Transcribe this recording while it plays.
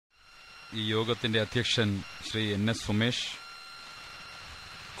ഈ യോഗത്തിന്റെ അധ്യക്ഷൻ ശ്രീ NS സുമേഷ്,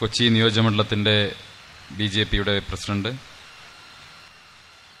 കൊച്ചി നിയോജകമണ്ഡലത്തിന്റെ BJPയുടെ പ്രസിഡന്റ്,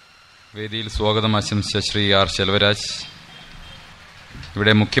 വേദിയിൽ സ്വാഗതം ആശംസിച്ച ശ്രീ R ശെൽവരാജ്,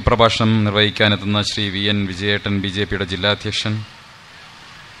 ഇവിടെ മുഖ്യപ്രഭാഷണം നിർവഹിക്കാനെത്തുന്ന ശ്രീ VN വിജയേട്ടൻ, BJPയുടെ ജില്ലാ അധ്യക്ഷൻ,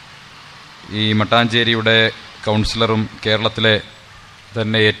 ഈ മട്ടാഞ്ചേരിയുടെ കൗൺസിലറും കേരളത്തിലെ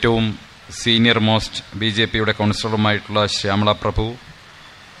തന്നെ ഏറ്റവും സീനിയർ മോസ്റ്റ് BJPയുടെ കൗൺസിലറുമായിട്ടുള്ള ശ്യാമള പ്രഭു,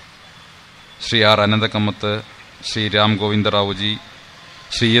 Shri R അനന്തകമ്മത്ത്, Shri Ram ഗോവിന്ദറാവുജി,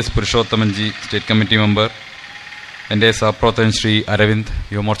 Shri S പുരുഷോത്തമൻജി, state committee member, എൻ്റെ സഹപ്രവർത്തകൻ ശ്രീ അരവിന്ദ്,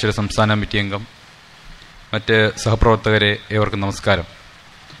 യുവമോർച്ചയുടെ സംസ്ഥാന കമ്മിറ്റി അംഗം, മറ്റ് സഹപ്രവർത്തകരെ ഏവർക്കും നമസ്കാരം.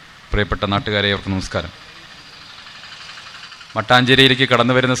 പ്രിയപ്പെട്ട നാട്ടുകാരെ ഏവർക്കും നമസ്കാരം. മട്ടാഞ്ചേരിയിലേക്ക്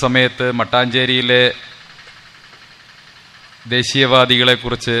കടന്നു വരുന്ന സമയത്ത് മട്ടാഞ്ചേരിയിലെ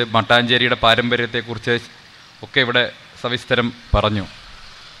ദേശീയവാദികളെക്കുറിച്ച്, മട്ടാഞ്ചേരിയുടെ പാരമ്പര്യത്തെക്കുറിച്ച് ഒക്കെ ഇവിടെ സവിസ്തരം പറഞ്ഞു.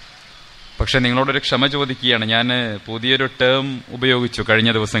 പക്ഷെ നിങ്ങളോടൊരു ക്ഷമ ചോദിക്കുകയാണ്. ഞാൻ പുതിയൊരു ടേം ഉപയോഗിച്ചു കഴിഞ്ഞ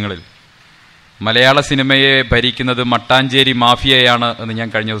ദിവസങ്ങളിൽ. മലയാള സിനിമയെ ഭരിക്കുന്നത് മട്ടാഞ്ചേരി മാഫിയയാണ് എന്ന് ഞാൻ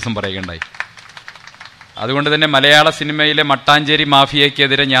കഴിഞ്ഞ ദിവസം പറയുകയുണ്ടായി. അതുകൊണ്ട് തന്നെ മലയാള സിനിമയിലെ മട്ടാഞ്ചേരി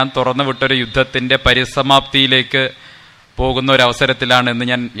മാഫിയയ്ക്കെതിരെ ഞാൻ തുറന്നു വിട്ടൊരു യുദ്ധത്തിന്റെ പരിസമാപ്തിയിലേക്ക് പോകുന്ന ഒരു അവസരത്തിലാണ് ഇന്ന്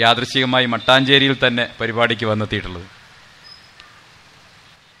ഞാൻ യാദൃശ്ചികമായി മട്ടാഞ്ചേരിയിൽ തന്നെ പരിപാടിക്ക് വന്നെത്തിയിട്ടുള്ളത്.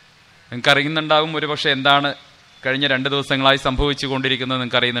 നിങ്ങൾക്കറിയുന്നുണ്ടാകും ഒരുപക്ഷെ എന്താണ് കഴിഞ്ഞ 2 ദിവസങ്ങളായി സംഭവിച്ചു കൊണ്ടിരിക്കുന്നത്.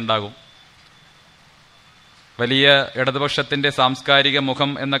 നിങ്ങൾക്കറിയുന്നുണ്ടാകും. വലിയ ഇടതുപക്ഷത്തിന്റെ സാംസ്കാരിക മുഖം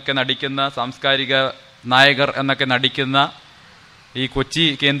എന്നൊക്കെ നടിക്കുന്ന, സാംസ്കാരിക നായകർ എന്നൊക്കെ നടിക്കുന്ന, ഈ കൊച്ചി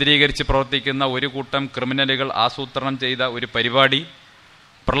കേന്ദ്രീകരിച്ച് പ്രവർത്തിക്കുന്ന ഒരു കൂട്ടം ക്രിമിനലുകൾ ആസൂത്രണം ചെയ്ത ഒരു പരിപാടി,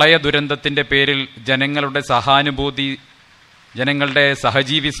 പ്രളയ ദുരന്തത്തിന്റെ പേരിൽ ജനങ്ങളുടെ സഹാനുഭൂതി, ജനങ്ങളുടെ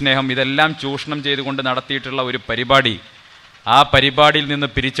സഹജീവി സ്നേഹം ഇതെല്ലാം ചൂഷണം ചെയ്തുകൊണ്ട് നടത്തിയിട്ടുള്ള ഒരു പരിപാടി. ആ പരിപാടിയിൽ നിന്ന്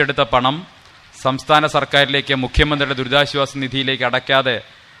പിരിച്ചെടുത്ത പണം സംസ്ഥാന സർക്കാരിലേക്ക്, മുഖ്യമന്ത്രിയുടെ ദുരിതാശ്വാസ നിധിയിലേക്ക് അടയ്ക്കാതെ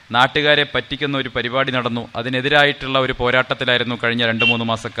നാട്ടുകാരെ പറ്റിക്കുന്ന ഒരു പരിപാടി നടന്നു. അതിനെതിരായിട്ടുള്ള ഒരു പോരാട്ടത്തിലായിരുന്നു കഴിഞ്ഞ 2-3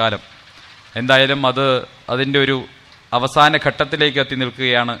 മാസക്കാലം. എന്തായാലും അതിൻ്റെ ഒരു അവസാന ഘട്ടത്തിലേക്ക് എത്തി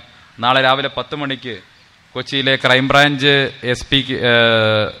നിൽക്കുകയാണ്. നാളെ രാവിലെ 10 മണിക്ക് കൊച്ചിയിലെ ക്രൈംബ്രാഞ്ച്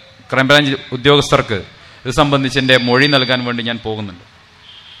ഉദ്യോഗസ്ഥർക്ക് ഇത് സംബന്ധിച്ച് എൻ്റെ മൊഴി നൽകാൻ വേണ്ടി ഞാൻ പോകുന്നുണ്ട്.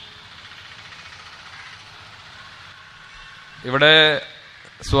 ഇവിടെ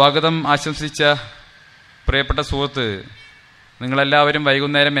സ്വാഗതം ആശംസിച്ച പ്രിയപ്പെട്ട സുഹൃത്ത്, നിങ്ങളെല്ലാവരും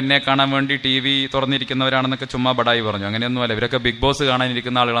വൈകുന്നേരം എന്നെ കാണാൻ വേണ്ടി TV തുറന്നിരിക്കുന്നവരാണെന്നൊക്കെ ചുമ്മാ ബടായി പറഞ്ഞു. അങ്ങനെയൊന്നുമല്ല. ഇവരൊക്കെ ബിഗ് ബോസ്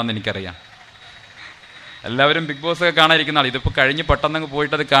കാണാനിരിക്കുന്ന ആളുകളാണെന്ന് എനിക്കറിയാം. എല്ലാവരും ബിഗ് ബോസ് ഒക്കെ കാണാനിരിക്കുന്ന ആൾ. ഇതിപ്പോൾ കഴിഞ്ഞ് പെട്ടെന്ന്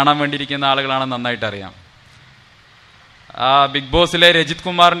പോയിട്ട് അത് കാണാൻ വേണ്ടിയിരിക്കുന്ന ആളുകളാണെന്ന് നന്നായിട്ട് അറിയാം. ആ ബിഗ് ബോസിലെ രജിത്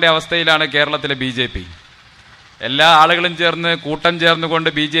കുമാറിന്റെ അവസ്ഥയിലാണ് കേരളത്തിലെ BJP. എല്ലാ ആളുകളും ചേർന്ന്, കൂട്ടം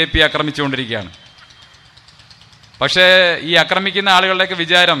ചേർന്നുകൊണ്ട് BJP ആക്രമിച്ചുകൊണ്ടിരിക്കുകയാണ്. പക്ഷേ ഈ ആക്രമിക്കുന്ന ആളുകളുടെയൊക്കെ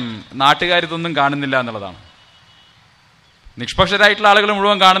വിചാരം നാട്ടുകാരിതൊന്നും കാണുന്നില്ല എന്നുള്ളതാണ്. നിഷ്പക്ഷരായിട്ടുള്ള ആളുകൾ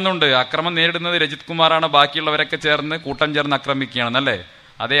മുഴുവൻ കാണുന്നുണ്ട്. അക്രമം നേരിടുന്നത് രജിത് കുമാറാണ്, ബാക്കിയുള്ളവരൊക്കെ ചേർന്ന് കൂട്ടം ചേർന്ന് ആക്രമിക്കുകയാണെന്നല്ലേ.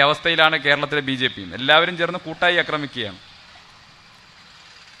 അതേ അവസ്ഥയിലാണ് കേരളത്തിലെ BJP. എല്ലാവരും ചേർന്ന് കൂട്ടായി ആക്രമിക്കുകയാണ്.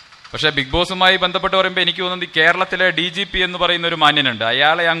 പക്ഷെ ബിഗ് ബോസുമായി ബന്ധപ്പെട്ട് പറയുമ്പോൾ എനിക്ക് തോന്നുന്നത് കേരളത്തിലെ DGP എന്ന് പറയുന്ന ഒരു മാന്യനുണ്ട്.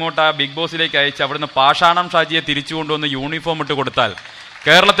 അയാളെ അങ്ങോട്ട് ആ ബിഗ് ബോസിലേക്ക് അയച്ച് അവിടുന്ന് പാഷാണം ഷാജിയെ തിരിച്ചു കൊണ്ടുവന്ന് യൂണിഫോം ഇട്ട് കൊടുത്താൽ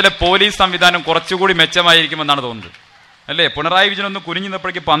കേരളത്തിലെ പോലീസ് സംവിധാനം കുറച്ചുകൂടി മെച്ചമായിരിക്കുമെന്നാണ് തോന്നുന്നത്. അല്ലേ? പിണറായി വിജയൻ ഒന്ന്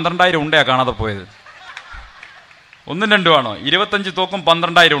കുനിഞ്ഞപ്പോഴേക്ക് 12,000 ഉണ്ടയാ കാണാതെ പോയത്. 1-2 ആണോ? 25 തോക്കും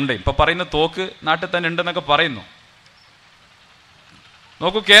 12,000 ഉണ്ട്. ഇപ്പൊ പറയുന്ന തോക്ക് നാട്ടിൽ തന്നെ ഉണ്ടെന്നൊക്കെ പറയുന്നു.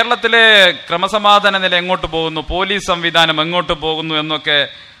 നോക്കൂ, കേരളത്തിലെ ക്രമസമാധാന നില എങ്ങോട്ട് പോകുന്നു, പോലീസ് സംവിധാനം എങ്ങോട്ട് പോകുന്നു എന്നൊക്കെ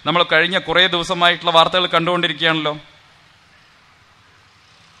നമ്മൾ കഴിഞ്ഞ കുറേ ദിവസമായിട്ടുള്ള വാർത്തകൾ കണ്ടുകൊണ്ടിരിക്കുകയാണല്ലോ.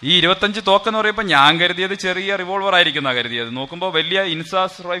 ഈ 25 തോക്കെന്ന് പറയുമ്പോൾ ഞാൻ കരുതിയത് ചെറിയ റിവോൾവർ ആയിരിക്കുന്ന കരുതിയത്. നോക്കുമ്പോൾ വലിയ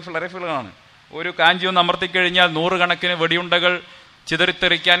ഇൻസാസ് റൈഫിളുകളാണ്. ഒരു കാഞ്ചി ഒന്ന് അമർത്തിക്കഴിഞ്ഞാൽ 100 കണക്കിന് വെടിയുണ്ടകൾ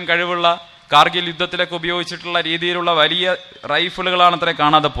ചിതറിത്തെറിക്കാൻ കഴിവുള്ള, കാർഗിൽ യുദ്ധത്തിലൊക്കെ ഉപയോഗിച്ചിട്ടുള്ള രീതിയിലുള്ള വലിയ റൈഫിളുകളാണ് അത്ര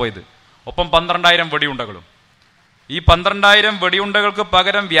കാണാതെ പോയത്. ഒപ്പം 12,000 വെടിയുണ്ടകളും. ഈ 12,000 വെടിയുണ്ടകൾക്ക്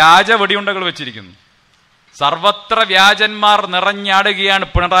പകരം വ്യാജ വെടിയുണ്ടകൾ വെച്ചിരിക്കുന്നു. സർവത്ര വ്യാജന്മാർ നിറഞ്ഞാടുകയാണ്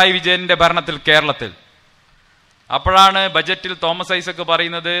പിണറായി വിജയന്റെ ഭരണത്തിൽ കേരളത്തിൽ. അപ്പോഴാണ് ബജറ്റിൽ തോമസ് ഐസക്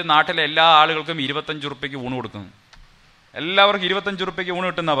പറയുന്നത് നാട്ടിലെ എല്ലാ ആളുകൾക്കും 25 ഉറുപ്പിക്ക് ഊണ് കൊടുക്കുന്നു. എല്ലാവർക്കും 25 ഉറുപ്പിക്ക് ഊണ്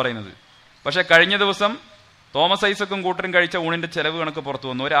കിട്ടുന്ന പറയുന്നത്. പക്ഷെ കഴിഞ്ഞ ദിവസം തോമസ് ഐസക്കും കൂട്ടരും കഴിച്ച ഊണിന്റെ ചെലവ് കണക്ക് പുറത്തു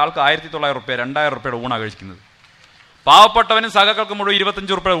വന്നു. ഒരാൾക്ക് 1,900 ഉറുപ്പിക, 2,000 ഉറുപ്പിയുടെ ഊണാണ് കഴിക്കുന്നത്. പാവപ്പെട്ടവനും സഹകൾക്കും മുഴുവൻ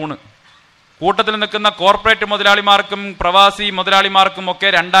 25 ഉറുപ്പിയുടെ ഊണ്. കൂട്ടത്തിൽ നിൽക്കുന്ന കോർപ്പറേറ്റ് മുതലാളിമാർക്കും പ്രവാസി മുതലാളിമാർക്കും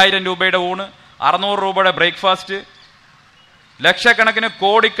ഒക്കെ 2,000 രൂപയുടെ ഊണ്, 600 രൂപയുടെ ബ്രേക്ക്ഫാസ്റ്റ്, ലക്ഷക്കണക്കിന്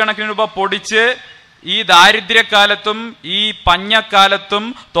കോടിക്കണക്കിന് രൂപ പൊടിച്ച് ഈ ദാരിദ്ര്യകാലത്തും ഈ പഞ്ഞക്കാലത്തും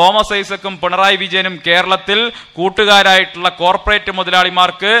തോമസ് ഐസക്കും പിണറായി വിജയനും കേരളത്തിൽ കൂട്ടുകാരായിട്ടുള്ള കോർപ്പറേറ്റ്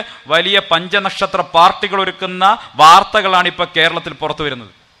മുതലാളിമാർക്ക് വലിയ പഞ്ചനക്ഷത്ര പാർട്ടികൾ ഒരുക്കുന്ന വാർത്തകളാണ് ഇപ്പൊ കേരളത്തിൽ പുറത്തു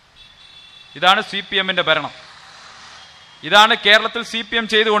വരുന്നത്. ഇതാണ് CPM ഭരണം. ഇതാണ് കേരളത്തിൽ CPM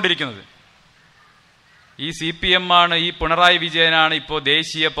ചെയ്തുകൊണ്ടിരിക്കുന്നത്. ഈ CPM ആണ്, ഈ പിണറായി വിജയനാണ് ഇപ്പോൾ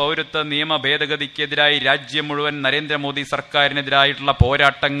ദേശീയ പൗരത്വ നിയമ ഭേദഗതിക്കെതിരായി രാജ്യം മുഴുവൻ നരേന്ദ്രമോദി സർക്കാരിനെതിരായിട്ടുള്ള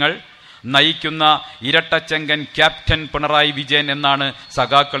പോരാട്ടങ്ങൾ നയിക്കുന്ന ഇരട്ടച്ചങ്കൻ ക്യാപ്റ്റൻ പിണറായി വിജയൻ എന്നാണ്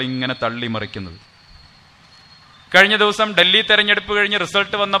സഖാക്കൾ ഇങ്ങനെ തള്ളിമറിക്കുന്നത്. കഴിഞ്ഞ ദിവസം ഡൽഹി തെരഞ്ഞെടുപ്പ് കഴിഞ്ഞ്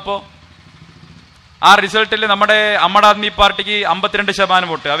റിസൾട്ട് വന്നപ്പോൾ ആ റിസൾട്ടിൽ നമ്മുടെ ആം ആദ്മി പാർട്ടിക്ക് 52%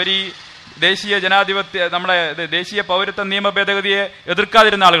 വോട്ട്. അവർ ഈ ദേശീയ ജനാധിപത്യ നമ്മുടെ ദേശീയ പൗരത്വ നിയമ ഭേദഗതിയെ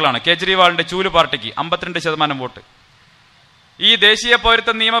എതിർക്കാതിരുന്ന ആളുകളാണ്. കേജ്രിവാളിന്റെ ചൂല് പാർട്ടിക്ക് 52% വോട്ട്. ഈ ദേശീയ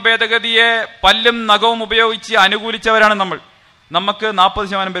പൗരത്വ നിയമ ഭേദഗതിയെ പല്ലും നഖവും ഉപയോഗിച്ച് അനുകൂലിച്ചവരാണ് നമ്മൾ. നമുക്ക്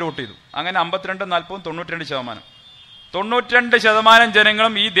 40% പേര് വോട്ട് ചെയ്തു. അങ്ങനെ 52, 40, 92%. 92%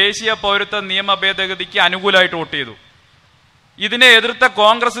 ജനങ്ങളും ഈ ദേശീയ പൗരത്വ നിയമ ഭേദഗതിക്ക് അനുകൂലമായിട്ട് വോട്ട് ചെയ്തു. ഇതിനെ എതിർത്ത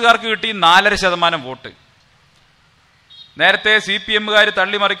കോൺഗ്രസുകാർക്ക് കിട്ടി 4% വോട്ട്. നേരത്തെ CPMകാർ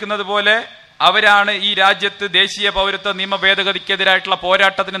തള്ളിമറിക്കുന്നത് പോലെ അവരാണ് ഈ രാജ്യത്ത് ദേശീയ പൗരത്വ നിയമ ഭേദഗതിക്കെതിരായിട്ടുള്ള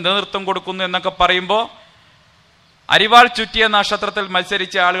പോരാട്ടത്തിന് നേതൃത്വം കൊടുക്കുന്നു എന്നൊക്കെ പറയുമ്പോൾ അരിവാൾ ചുറ്റിയ നക്ഷത്രത്തിൽ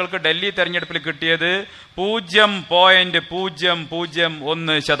മത്സരിച്ച ആളുകൾക്ക് ഡൽഹി തെരഞ്ഞെടുപ്പിൽ കിട്ടിയത്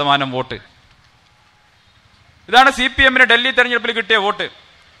 0.001% വോട്ട്. ഇതാണ് CPMന് ഡൽഹി തെരഞ്ഞെടുപ്പിൽ കിട്ടിയ വോട്ട്.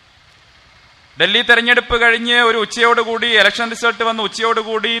 ഡൽഹി തെരഞ്ഞെടുപ്പ് കഴിഞ്ഞ് ഒരു ഉച്ചയോടുകൂടി ഇലക്ഷൻ റിസൾട്ട് വന്നു.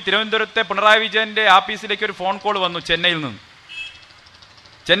 ഉച്ചയോടുകൂടി തിരുവനന്തപുരത്തെ പിണറായി വിജയന്റെ ആഫീസിലേക്ക് ഒരു ഫോൺ കോൾ വന്നു. ചെന്നൈയിൽ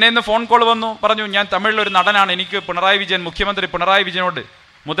നിന്ന് ഫോൺ കോൾ വന്നു. പറഞ്ഞു, ഞാൻ തമിഴിലൊരു നടനാണ്, എനിക്ക് മുഖ്യമന്ത്രി പിണറായി വിജയനോട്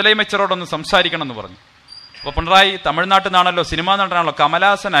മുതലൈമച്ചറോടൊന്ന് സംസാരിക്കണം എന്ന് പറഞ്ഞു. അപ്പോൾ പിണറായി തമിഴ്നാട്ടിൽ നിന്നാണല്ലോ, സിനിമാ നടനാണല്ലോ,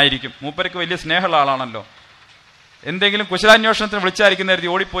 കമലഹാസൻ ആയിരിക്കും, മൂപ്പർക്ക് വലിയ സ്നേഹമുള്ള ആളാണല്ലോ, എന്തെങ്കിലും കുശലാന്വേഷണത്തിന് വിളിച്ചായിരിക്കുന്ന കരുതി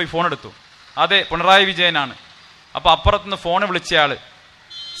ഓടിപ്പോയി ഫോൺ എടുത്തു. അതെ, പിണറായി വിജയനാണ്. അപ്പൊ അപ്പുറത്തുനിന്ന് ഫോൺ വിളിച്ചയാള്,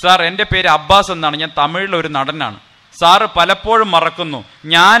 സാർ എൻ്റെ പേര് അബ്ബാസ് എന്നാണ്, ഞാൻ തമിഴിലൊരു നടനാണ്, സാറ് പലപ്പോഴും മറക്കുന്നു,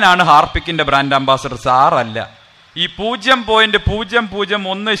 ഞാനാണ് ഹാർപ്പിക്കിന്റെ ബ്രാൻഡ് അംബാസഡർ, സാറല്ല. ഈ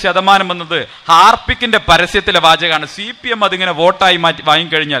 0.001% എന്നത് ഹാർപ്പിക്കിന്റെ പരസ്യത്തിലെ വാചകമാണ്. CPM അതിങ്ങനെ വോട്ടായി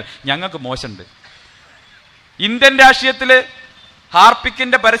വാങ്ങിക്കഴിഞ്ഞാൽ ഞങ്ങൾക്ക് മോശമുണ്ട്. ഇന്ത്യൻ രാഷ്ട്രീയത്തില്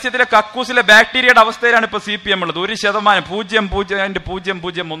ഹാർപ്പിക്കിന്റെ പരസ്യത്തിലെ കക്കൂസിലെ ബാക്ടീരിയയുടെ അവസ്ഥയിലാണ് ഇപ്പൊ CPM ഉള്ളത്. 1%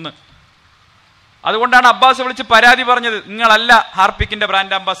 0.001. അതുകൊണ്ടാണ് അബ്ബാസ് വിളിച്ച് പരാതി പറഞ്ഞത്, നിങ്ങളല്ല ഹാർപ്പിക്കിന്റെ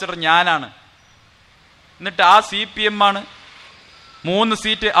ബ്രാൻഡ് അംബാസിഡർ, ഞാനാണ്. എന്നിട്ട് ആ CPM ആണ് 3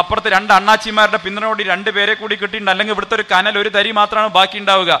 സീറ്റ് അപ്പുറത്ത് 2 അണ്ണാച്ചിമാരുടെ പിന്തുണയോടെ 2 പേരെ കൂടി കിട്ടിയിട്ടുണ്ട്. അല്ലെങ്കിൽ ഇവിടുത്തെ ഒരു കനൽ, ഒരു തരി മാത്രമാണ് ബാക്കി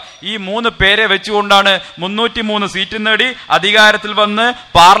ഉണ്ടാവുക. ഈ 3 പേരെ വെച്ചുകൊണ്ടാണ് 303 സീറ്റ് നേടി അധികാരത്തിൽ വന്ന്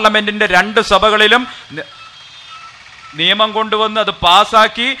പാർലമെന്റിന്റെ 2 സഭകളിലും നിയമം കൊണ്ടുവന്ന് അത്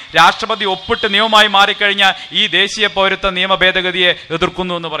പാസാക്കി രാഷ്ട്രപതി ഒപ്പിട്ട് നിയമമായി മാറിക്കഴിഞ്ഞാൽ ഈ ദേശീയ പൗരത്വ നിയമ ഭേദഗതിയെ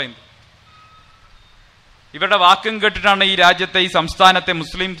എതിർക്കുന്നു എന്ന് പറയുന്നു. ഇവരുടെ വാക്കും കേട്ടിട്ടാണ് ഈ രാജ്യത്തെ, ഈ സംസ്ഥാനത്തെ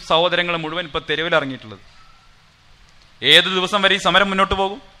മുസ്ലിം സഹോദരങ്ങൾ മുഴുവൻ ഇപ്പൊ തെരുവിലിറങ്ങിയിട്ടുള്ളത്. ഏത് ദിവസം വരെ ഈ സമരം മുന്നോട്ട്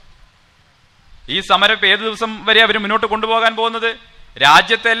പോകും? ഈ സമരം ഇപ്പൊ ഏത് ദിവസം വരെ അവർ മുന്നോട്ട് കൊണ്ടുപോകാൻ പോകുന്നത്?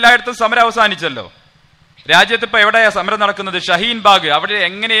 രാജ്യത്തെ എല്ലായിടത്തും സമരം അവസാനിച്ചല്ലോ. രാജ്യത്ത് ഇപ്പൊ എവിടെയാ സമരം നടക്കുന്നത്? ഷഹീൻ ബാഗ്. അവിടെ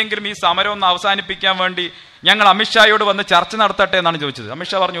എങ്ങനെയെങ്കിലും ഈ സമരം ഒന്ന് അവസാനിപ്പിക്കാൻ വേണ്ടി ഞങ്ങൾ അമിത്ഷായോട് വന്ന് ചർച്ച നടത്തട്ടെ എന്നാണ് ചോദിച്ചത്.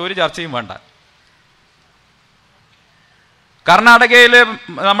 അമിത്ഷാ പറഞ്ഞു, ഒരു ചർച്ചയും വേണ്ട. കർണാടകയില്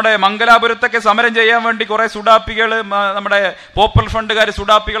നമ്മുടെ മംഗലാപുരത്തൊക്കെ സമരം ചെയ്യാൻ വേണ്ടി കുറെ സുഡാപ്പികൾ, നമ്മുടെ പോപ്പുലർ ഫ്രണ്ടുകാർ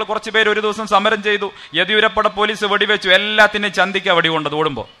സുഡാപ്പികൾ കുറച്ച് പേര് ഒരു ദിവസം സമരം ചെയ്തു. യെദ്യൂരപ്പയുടെ പോലീസ് വെടിവെച്ചു. എല്ലാത്തിനും ചന്തിക്ക വെടികൊണ്ടത്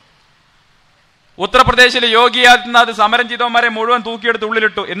ഓടുമ്പോ. ഉത്തർപ്രദേശിലെ യോഗി ആദിത്യനാഥ് സമരം ചെയ്തവന്മാരെ മുഴുവൻ തൂക്കിയെടുത്ത്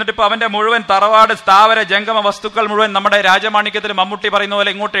ഉള്ളിലിട്ടു. എന്നിട്ട് ഇപ്പൊ അവന്റെ മുഴുവൻ തറവാട്, സ്ഥാവര, ജംഗമ വസ്തുക്കൾ മുഴുവൻ നമ്മുടെ രാജമാണിക്യത്തിൽ മമ്മൂട്ടി പറയുന്ന പോലെ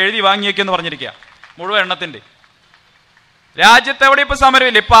ഇങ്ങോട്ട് എഴുതി വാങ്ങിയേക്കെന്ന് പറഞ്ഞിരിക്കുക, മുഴുവൻ എണ്ണത്തിന്റെ. രാജ്യത്ത് എവിടെ ഇപ്പൊ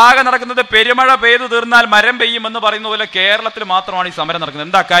സമരമില്ല. ഇപ്പൊ ആകെ നടക്കുന്നത് പെരുമഴ പെയ്തു തീർന്നാൽ മരം പെയ്യുമെന്ന് പറയുന്ന പോലെ കേരളത്തിൽ മാത്രമാണ് ഈ സമരം നടക്കുന്നത്.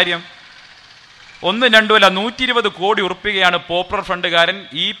 എന്താ കാര്യം? 1, 2 അല്ല, 120 കോടി ഉറുപ്പികയാണ് പോപ്പുലർ ഫ്രണ്ടുകാരൻ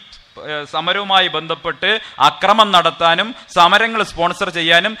ഈ സമരവുമായി ബന്ധപ്പെട്ട് അക്രമം നടത്താനും സമരങ്ങൾ സ്പോൺസർ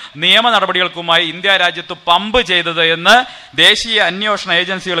ചെയ്യാനും നിയമ നടപടികൾക്കുമായി ഇന്ത്യ രാജ്യത്ത് പമ്പ് ചെയ്തത് എന്ന് ദേശീയ അന്വേഷണ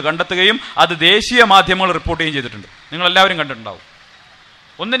ഏജൻസികൾ കണ്ടെത്തുകയും അത് ദേശീയ മാധ്യമങ്ങൾ റിപ്പോർട്ട് ചെയ്യുകയും ചെയ്തിട്ടുണ്ട്. നിങ്ങൾ എല്ലാവരും കണ്ടിട്ടുണ്ടാവും.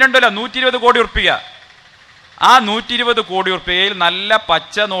 1, 2 അല്ല, 120 കോടി ഉറുപ്പിക. ആ 120 കോടി ഉറുപ്പികയിൽ നല്ല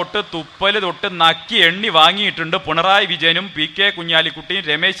പച്ച നോട്ട് തുപ്പല് തൊട്ട് നക്കി എണ്ണി വാങ്ങിയിട്ടുണ്ട് പിണറായി വിജയനും PK കുഞ്ഞാലിക്കുട്ടിയും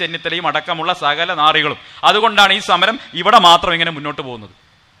രമേശ് ചെന്നിത്തലയും അടക്കമുള്ള സകല നാറികളും. അതുകൊണ്ടാണ് ഈ സമരം ഇവിടെ മാത്രം ഇങ്ങനെ മുന്നോട്ട് പോകുന്നത്.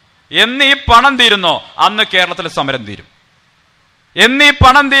 എന്ന് ഈ പണം തീരുന്നോ അന്ന് കേരളത്തിലെ സമരം തീരും. എന്ന് ഈ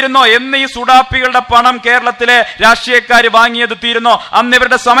പണം തീരുന്നോ, എന്ന് ഈ സുഡാപ്പികളുടെ പണം കേരളത്തിലെ രാഷ്ട്രീയക്കാർ വാങ്ങിയത് തീരുന്നോ അന്ന്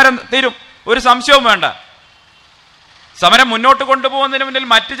ഇവരുടെ സമരം തീരും. ഒരു സംശയവും വേണ്ട. സമരം മുന്നോട്ട് കൊണ്ടുപോകുന്നതിന് മുന്നിൽ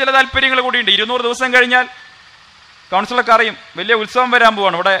മറ്റു ചില താല്പര്യങ്ങൾ കൂടിയുണ്ട്. 200 ദിവസം കഴിഞ്ഞാൽ കൗൺസിലൊക്കെ അറിയും, വലിയ ഉത്സവം വരാൻ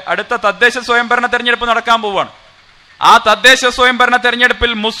പോവാണ്. ഇവിടെ അടുത്ത തദ്ദേശ സ്വയംഭരണ തെരഞ്ഞെടുപ്പ് നടക്കാൻ പോവാണ്. ആ തദ്ദേശ സ്വയംഭരണ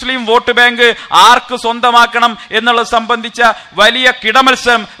തെരഞ്ഞെടുപ്പിൽ മുസ്ലിം വോട്ട് ബാങ്ക് ആർക്ക് സ്വന്തമാക്കണം എന്നുള്ളത് സംബന്ധിച്ച വലിയ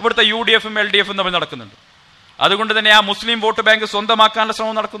കിടമത്സരം ഇവിടുത്തെ UDFും LDFും തമ്മിൽ നടക്കുന്നുണ്ട്. അതുകൊണ്ട് തന്നെ ആ മുസ്ലിം വോട്ട് ബാങ്ക് സ്വന്തമാക്കാനുള്ള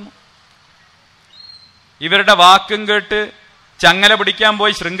ശ്രമം നടക്കുന്നു. ഇവരുടെ വാക്കും കേട്ട് ചങ്ങല പിടിക്കാൻ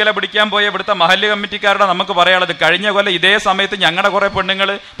പോയി, ശൃംഖല പിടിക്കാൻ പോയ ഇവിടുത്തെ മഹല്ല് കമ്മിറ്റിക്കാരുടെ നമുക്ക് പറയാനുള്ളത്, കഴിഞ്ഞ കൊല്ലം ഇതേ സമയത്ത് ഞങ്ങളുടെ കുറെ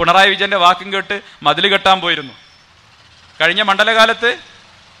പെണ്ണുങ്ങൾ പിണറായി വിജയന്റെ വാക്കും കേട്ട് മതിൽ കെട്ടാൻ പോയിരുന്നു. കഴിഞ്ഞ മണ്ഡലകാലത്ത്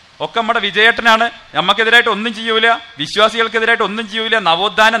ഒക്കെ നമ്മുടെ വിജയേട്ടനാണ്, നമുക്കെതിരായിട്ട് ഒന്നും ചെയ്യൂല, വിശ്വാസികൾക്കെതിരായിട്ട് ഒന്നും ചെയ്യൂല,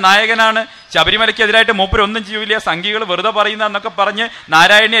 നവോത്ഥാന നായകനാണ്, ശബരിമലയ്ക്കെതിരായിട്ട് മൂപ്പര് ഒന്നും ചെയ്യൂല, സംഘികൾ വെറുതെ പറയുന്ന എന്നൊക്കെ പറഞ്ഞ്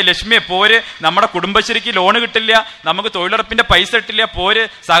നാരായണിയെ ലക്ഷ്മിയെ പോര്, നമ്മുടെ കുടുംബശ്രീക്ക് ലോണ് കിട്ടില്ല, നമുക്ക് തൊഴിലുറപ്പിന്റെ പൈസ ഇട്ടില്ല, പോര്,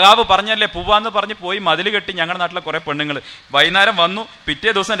 സഖാവ് പറഞ്ഞല്ലേ പോവാന്ന് പറഞ്ഞ് പോയി മതിൽ കെട്ടി ഞങ്ങളുടെ നാട്ടിലെ കുറെ പെണ്ണുങ്ങൾ. വൈകുന്നേരം വന്നു, പിറ്റേ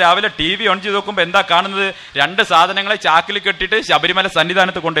ദിവസം രാവിലെ TV ഓൺ ചെയ്ത് നോക്കുമ്പോൾ എന്താ കാണുന്നത്? 2 സാധനങ്ങളെ ചാക്കിൽ കെട്ടിയിട്ട് ശബരിമല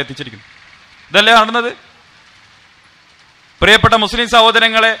സന്നിധാനത്ത് കൊണ്ട് എത്തിച്ചിരിക്കുന്നു. ഇതല്ലേ കാണുന്നത്? പ്രിയപ്പെട്ട മുസ്ലിം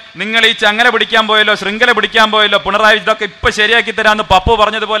സഹോദരങ്ങളെ, നിങ്ങൾ ഈ ചങ്ങല പിടിക്കാൻ പോയല്ലോ, ശൃംഖല പിടിക്കാൻ പോയല്ലോ, പിണറായി ഇതൊക്കെ ഇപ്പൊ ശരിയാക്കി തരാമെന്ന് പപ്പു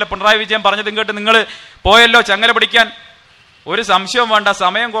പറഞ്ഞതുപോലെ പിണറായി വിജയൻ പറഞ്ഞതും കേട്ട് നിങ്ങൾ പോയല്ലോ ചങ്ങല പിടിക്കാൻ. ഒരു സംശയവും വേണ്ട,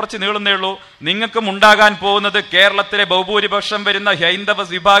 സമയം കുറച്ച് നീളുന്നേ ഉള്ളൂ. നിങ്ങൾക്കും ഉണ്ടാകാൻ പോകുന്നത് കേരളത്തിലെ ബഹുഭൂരിപക്ഷം വരുന്ന ഹൈന്ദവ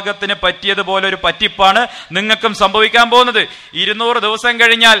വിഭാഗത്തിന് പറ്റിയതുപോലെ ഒരു പറ്റിപ്പാണ് നിങ്ങൾക്കും സംഭവിക്കാൻ പോകുന്നത്. 200 ദിവസം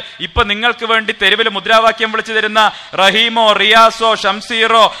കഴിഞ്ഞാൽ ഇപ്പൊ നിങ്ങൾക്ക് വേണ്ടി തെരുവിൽ മുദ്രാവാക്യം വിളിച്ചു തരുന്ന റഹീമോ, റിയാസോ,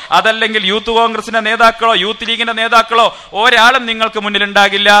 ഷംസീറോ, അതല്ലെങ്കിൽ യൂത്ത് കോൺഗ്രസിന്റെ നേതാക്കളോ, യൂത്ത് ലീഗിന്റെ നേതാക്കളോ ഒരാളും നിങ്ങൾക്ക്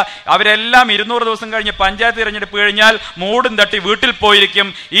മുന്നിലുണ്ടാകില്ല. അവരെല്ലാം 200 ദിവസം കഴിഞ്ഞ് പഞ്ചായത്ത് തിരഞ്ഞെടുപ്പ് കഴിഞ്ഞാൽ മൂടും തട്ടി വീട്ടിൽ പോയിരിക്കും.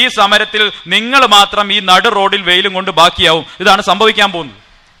 ഈ സമരത്തിൽ നിങ്ങൾ മാത്രം ഈ നടു റോഡിൽ വെയിലും കൊണ്ട് ബാക്കിയാവും. ഇതാണ് സംഭവിക്കാൻ പോകുന്നത്.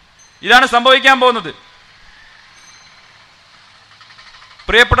 ഇതാണ് സംഭവിക്കാൻ പോകുന്നത്.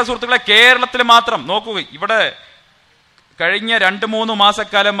 പ്രിയപ്പെട്ട സുഹൃത്തുക്കളെ, കേരളത്തിൽ മാത്രം നോക്കുക, ഇവിടെ കഴിഞ്ഞ 2-3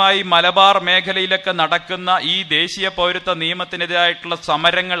 മാസക്കാലമായി മലബാർ മേഖലയിലൊക്കെ നടക്കുന്ന ഈ ദേശീയ പൗരത്വ നിയമത്തിനെതിരായിട്ടുള്ള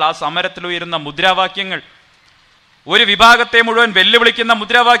സമരങ്ങൾ, ആ സമരത്തിൽ ഉയരുന്ന മുദ്രാവാക്യങ്ങൾ, ഒരു വിഭാഗത്തെ മുഴുവൻ വെല്ലുവിളിക്കുന്ന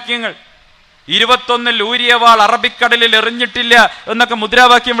മുദ്രാവാക്യങ്ങൾ, 21 ഊരിയ വാൾ അറബിക്കടലിൽ എറിഞ്ഞിട്ടില്ല എന്നൊക്കെ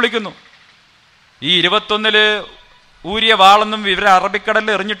മുദ്രാവാക്യം വിളിക്കുന്നു. ഈ 21 ഊരിയ വാളൊന്നും ഇവരെ അറബിക്കടലിൽ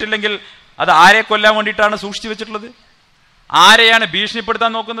എറിഞ്ഞിട്ടില്ലെങ്കിൽ അത് ആരെ കൊല്ലാൻ വേണ്ടിയിട്ടാണ് സൂക്ഷിച്ചു വെച്ചിട്ടുള്ളത്? ആരെയാണ്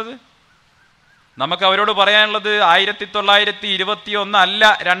ഭീഷണിപ്പെടുത്താൻ നോക്കുന്നത്? നമുക്ക് അവരോട് പറയാനുള്ളത് 1921 അല്ല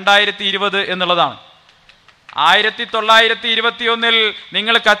 2020 എന്നുള്ളതാണ്. 1921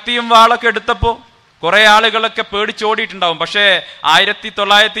 നിങ്ങൾ കത്തിയും വാളൊക്കെ എടുത്തപ്പോൾ കുറെ ആളുകളൊക്കെ പേടിച്ചോടിയിട്ടുണ്ടാവും. പക്ഷേ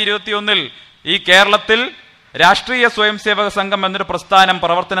 1921 ഈ കേരളത്തിൽ രാഷ്ട്രീയ സ്വയം സേവക സംഘം എന്നൊരു പ്രസ്ഥാനം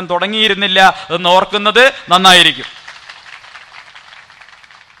പ്രവർത്തനം തുടങ്ങിയിരുന്നില്ല എന്ന് ഓർക്കുന്നത് നന്നായിരിക്കും.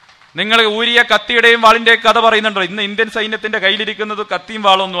 നിങ്ങൾ ഊരിയ കത്തിയുടെയും വാളിന്റെയും കഥ പറയുന്നുണ്ടോ? ഇന്ന് ഇന്ത്യൻ സൈന്യത്തിന്റെ കയ്യിലിരിക്കുന്നത് കത്തിയും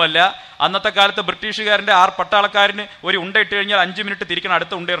വാളൊന്നുമല്ല. അന്നത്തെ കാലത്ത് ബ്രിട്ടീഷുകാരന്റെ 6 പട്ടാളക്കാരന് ഒരു ഉണ്ട ഇട്ട് കഴിഞ്ഞാൽ 5 മിനിറ്റ് തിരിക്കണം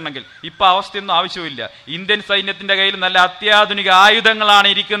അടുത്ത ഉണ്ടയിടണമെങ്കിൽ. ഇപ്പൊ അവസ്ഥയൊന്നും ആവശ്യമില്ല. ഇന്ത്യൻ സൈന്യത്തിന്റെ കയ്യിൽ നല്ല അത്യാധുനിക ആയുധങ്ങളാണ്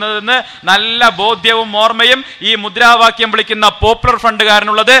ഇരിക്കുന്നതെന്ന് നല്ല ബോധ്യവും ഓർമ്മയും ഈ മുദ്രാവാക്യം വിളിക്കുന്ന പോപ്പുലർ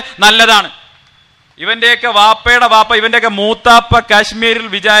ഫ്രണ്ടുകാരനുള്ളത് നല്ലതാണ്. ഇവന്റെയൊക്കെ വാപ്പയുടെ വാപ്പ, ഇവന്റെയൊക്കെ മൂത്താപ്പ കാശ്മീരിൽ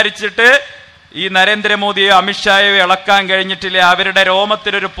വിചാരിച്ചിട്ട് ഈ നരേന്ദ്രമോദിയോ അമിത്ഷായോ ഇളക്കാൻ കഴിഞ്ഞിട്ടില്ല, അവരുടെ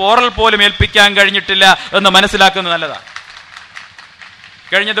രോമത്തിലൊരു പോറൽ പോലും ഏൽപ്പിക്കാൻ കഴിഞ്ഞിട്ടില്ല എന്ന് മനസ്സിലാക്കുന്നത് നല്ലതാണ്.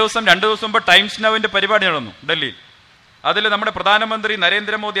 കഴിഞ്ഞ ദിവസം 2 ദിവസം മുമ്പ് ടൈംസ് നൗവിന്റെ പരിപാടി നടന്നു ഡൽഹിയിൽ. അതിൽ നമ്മുടെ പ്രധാനമന്ത്രി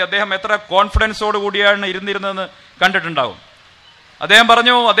നരേന്ദ്രമോദി, അദ്ദേഹം എത്ര കോൺഫിഡൻസോട് കൂടിയാണ് ഇരുന്നിരുന്നതെന്ന് കണ്ടിട്ടുണ്ടാവും. അദ്ദേഹം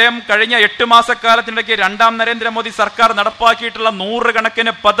പറഞ്ഞു, അദ്ദേഹം കഴിഞ്ഞ 8 മാസക്കാലത്തിനിടയ്ക്ക് 2ാം നരേന്ദ്രമോദി സർക്കാർ നടപ്പാക്കിയിട്ടുള്ള 100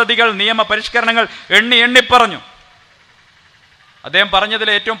 കണക്കിന് പദ്ധതികൾ, നിയമ പരിഷ്കരണങ്ങൾ എണ്ണി പറഞ്ഞു. അദ്ദേഹം പറഞ്ഞതിൽ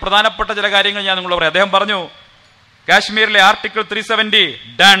ഏറ്റവും പ്രധാനപ്പെട്ട ചില കാര്യങ്ങൾ ഞാൻ നിങ്ങളോട് പറയാം. അദ്ദേഹം പറഞ്ഞു, കാശ്മീരിലെ ആർട്ടിക്കിൾ 370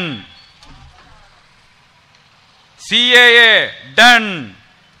 ഡൺ, CAA ഡൺ,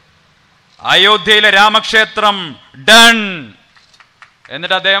 അയോധ്യയിലെ രാമക്ഷേത്രം ഡൺ.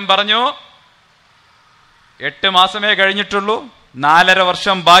 എന്നിട്ട് അദ്ദേഹം പറഞ്ഞു, 8 മാസമേ കഴിഞ്ഞിട്ടുള്ളൂ, 4.5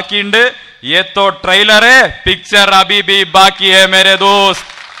 വർഷം ബാക്കിയുണ്ട്. ഏത്തോ ട്രെയിലറെ പിക്ചർ അബീബി ബാക്കി ഹേ മേരെ ദോസ്ത്.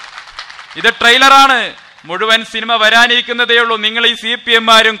 ഇത് ട്രെയിലറാണ്, മുഴുവൻ സിനിമ വരാനിരിക്കുന്നതേ ഉള്ളൂ. നിങ്ങൾ ഈ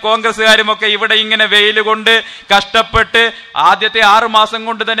CPM-മാരും കോൺഗ്രസ്സുകാരും ഒക്കെ ഇവിടെ ഇങ്ങനെ വെയിൽ കൊണ്ട് കഷ്ടപ്പെട്ട് ആദ്യത്തെ 6 മാസം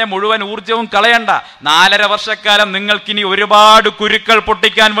കൊണ്ട് തന്നെ മുഴുവൻ ഊർജവും കളയണ്ട. 4.5 വർഷക്കാലം നിങ്ങൾക്കിനി ഒരുപാട് കുരുക്കൾ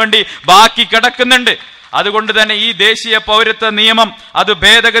പൊട്ടിക്കാൻ വേണ്ടി ബാക്കി കിടക്കുന്നുണ്ട്. അതുകൊണ്ട് തന്നെ ഈ ദേശീയ പൗരത്വ നിയമം അത്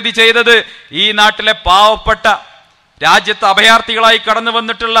ഭേദഗതി ചെയ്തത് ഈ നാട്ടിലെ പാവപ്പെട്ട, രാജ്യത്ത് അഭയാർത്ഥികളായി കടന്നു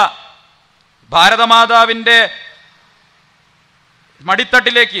വന്നിട്ടുള്ള, ഭാരതമാതാവിന്റെ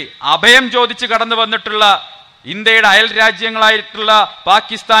മടിത്തട്ടിലേക്ക് അഭയം ചോദിച്ച് കടന്നു വന്നിട്ടുള്ള, ഇന്ത്യയുടെ അയൽ രാജ്യങ്ങളായിട്ടുള്ള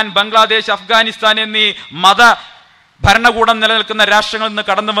പാകിസ്ഥാൻ, ബംഗ്ലാദേശ്, അഫ്ഗാനിസ്ഥാൻ എന്നീ മത ഭരണകൂടം നിലനിൽക്കുന്ന രാഷ്ട്രങ്ങളിൽ നിന്ന്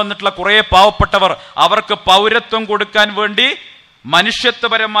കടന്നു വന്നിട്ടുള്ള കുറെ പാവപ്പെട്ടവർ, അവർക്ക് പൗരത്വം കൊടുക്കാൻ വേണ്ടി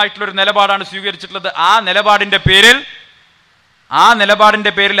മനുഷ്യത്വപരമായിട്ടുള്ളൊരു നിലപാടാണ് സ്വീകരിച്ചിട്ടുള്ളത്. ആ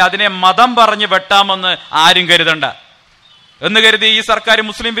നിലപാടിന്റെ പേരിൽ അതിനെ മതം പറഞ്ഞ് വെട്ടാമെന്ന് ആരും കരുതണ്ട. എന്ന് കരുതി ഈ സർക്കാർ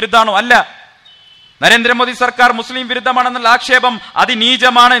മുസ്ലിം വിരുദ്ധാണോ? അല്ല. നരേന്ദ്രമോദി സർക്കാർ മുസ്ലിം വിരുദ്ധമാണെന്നുള്ള ആക്ഷേപം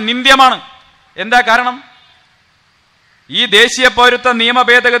അതിനീചമാണ്, നിന്ദ്യമാണ്. എന്താ കാരണം? ഈ ദേശീയ പൗരത്വ നിയമ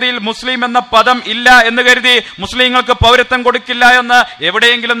ഭേദഗതിയിൽ മുസ്ലിം എന്ന പദം ഇല്ല എന്ന് കരുതി മുസ്ലിങ്ങൾക്ക് പൗരത്വം കൊടുക്കില്ല എന്ന്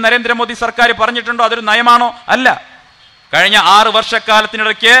എവിടെയെങ്കിലും നരേന്ദ്രമോദി സർക്കാർ പറഞ്ഞിട്ടുണ്ടോ? അതൊരു നയമാണോ? അല്ല. കഴിഞ്ഞ 6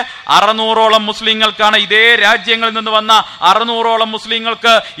 വർഷക്കാലത്തിനിടയ്ക്ക് 600ഓളം മുസ്ലിങ്ങൾക്കാണ്, ഇതേ രാജ്യങ്ങളിൽ നിന്ന് വന്ന 600ഓളം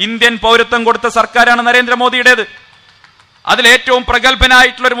മുസ്ലിങ്ങൾക്ക് ഇന്ത്യൻ പൗരത്വം കൊടുത്ത സർക്കാരാണ് നരേന്ദ്രമോദിയുടേത്. അതിലേറ്റവും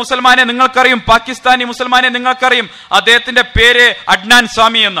പ്രഗത്ഭനായിട്ടുള്ള ഒരു മുസൽമാനെ നിങ്ങൾക്കറിയും, പാകിസ്ഥാനി മുസൽമാനെ നിങ്ങൾക്കറിയും. അദ്ദേഹത്തിന്റെ പേര് അഡ്നാൻ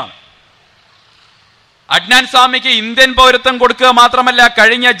സ്വാമി എന്നാണ്. അഡ്നാൻ സ്വാമിക്ക് ഇന്ത്യൻ പൗരത്വം കൊടുക്കുക മാത്രമല്ല,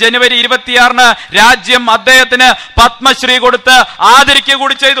 കഴിഞ്ഞ ജനുവരി 26-ന് രാജ്യം അദ്ദേഹത്തിന് പത്മശ്രീ കൊടുത്ത് ആദരിക്കുക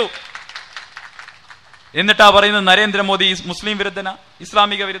കൂടി ചെയ്തു. എന്നിട്ടാ പറയുന്നത് നരേന്ദ്രമോദി മുസ്ലിം വിരുദ്ധന,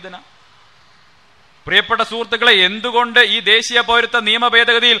 ഇസ്ലാമിക വിരുദ്ധന. പ്രിയപ്പെട്ട സുഹൃത്തുക്കളെ, എന്തുകൊണ്ട് ഈ ദേശീയ പൗരത്വ നിയമ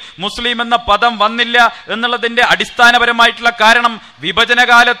ഭേദഗതിയിൽ മുസ്ലിം എന്ന പദം വന്നില്ല എന്നുള്ളതിന്റെ അടിസ്ഥാനപരമായിട്ടുള്ള കാരണം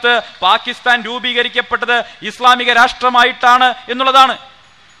വിഭജനകാലത്ത് പാകിസ്ഥാൻ രൂപീകരിക്കപ്പെട്ടത് ഇസ്ലാമിക രാഷ്ട്രമായിട്ടാണ് എന്നുള്ളതാണ്.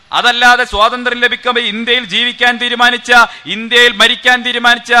 അതല്ലാതെ സ്വാതന്ത്ര്യം ലഭിക്കുമ്പോൾ ഇന്ത്യയിൽ ജീവിക്കാൻ തീരുമാനിച്ച, ഇന്ത്യയിൽ മരിക്കാൻ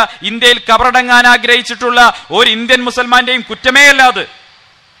തീരുമാനിച്ച, ഇന്ത്യയിൽ കബറടങ്ങാൻ ആഗ്രഹിച്ചിട്ടുള്ള ഒരു ഇന്ത്യൻ മുസൽമാന്റെയും കുറ്റമേ അല്ലാതെ.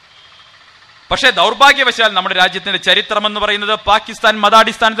 പക്ഷേ ദൗർഭാഗ്യവശാൽ നമ്മുടെ രാജ്യത്തിന്റെ ചരിത്രം എന്ന് പറയുന്നത് പാകിസ്ഥാൻ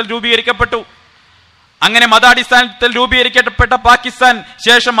മതാടിസ്ഥാനത്തിൽ രൂപീകരിക്കപ്പെട്ടു. അങ്ങനെ മതാടിസ്ഥാനത്തിൽ രൂപീകരിക്കപ്പെട്ട പാകിസ്ഥാൻ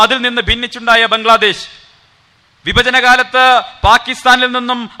ശേഷം അതിൽ നിന്ന് ഭിന്നിച്ചുണ്ടായ ബംഗ്ലാദേശ്, വിഭജനകാലത്ത് പാകിസ്ഥാനിൽ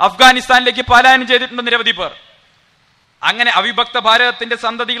നിന്നും അഫ്ഗാനിസ്ഥാനിലേക്ക് പലായനം ചെയ്തിട്ടുണ്ട് നിരവധി പേർ. അങ്ങനെ അവിഭക്ത ഭാരതത്തിന്റെ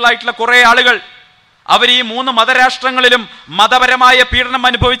സന്തതികളായിട്ടുള്ള കുറെ ആളുകൾ അവർ ഈ 3 മതരാഷ്ട്രങ്ങളിലും മതപരമായ പീഡനം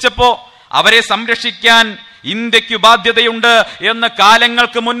അനുഭവിച്ചപ്പോ അവരെ സംരക്ഷിക്കാൻ ഇന്ത്യക്ക് ബാധ്യതയുണ്ട് എന്ന്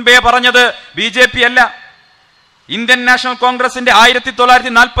കാലങ്ങൾക്ക് മുൻപേ പറഞ്ഞത് BJP അല്ല. ഇന്ത്യൻ നാഷണൽ കോൺഗ്രസിന്റെ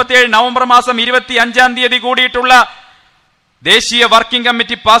 1947 നവംബർ മാസം 25-ാം തീയതി കൂടിയിട്ടുള്ള ദേശീയ വർക്കിംഗ്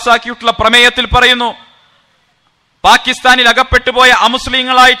കമ്മിറ്റി പാസാക്കിയിട്ടുള്ള പ്രമേയത്തിൽ പറയുന്നു, പാകിസ്ഥാനിൽ അകപ്പെട്ടുപോയ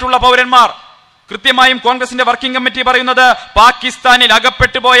അമുസ്ലിങ്ങളായിട്ടുള്ള പൗരന്മാർ, കൃത്യമായും കോൺഗ്രസിന്റെ വർക്കിംഗ് കമ്മിറ്റി പറയുന്നത് പാകിസ്ഥാനിൽ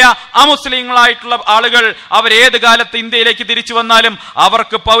അകപ്പെട്ടുപോയ അമുസ്ലിങ്ങളായിട്ടുള്ള ആളുകൾ അവരേത് കാലത്ത് ഇന്ത്യയിലേക്ക് തിരിച്ചു വന്നാലും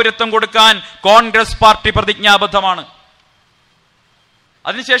അവർക്ക് പൗരത്വം കൊടുക്കാൻ കോൺഗ്രസ് പാർട്ടി പ്രതിജ്ഞാബദ്ധമാണ്.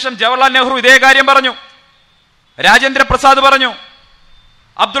 അതിനുശേഷം ജവഹർലാൽ നെഹ്റു ഇതേ കാര്യം പറഞ്ഞു, രാജേന്ദ്ര പ്രസാദ് പറഞ്ഞു,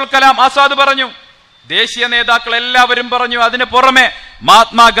 അബ്ദുൽ കലാം ആസാദ് പറഞ്ഞു, ദേശീയ നേതാക്കൾ എല്ലാവരും പറഞ്ഞു. അതിന് പുറമെ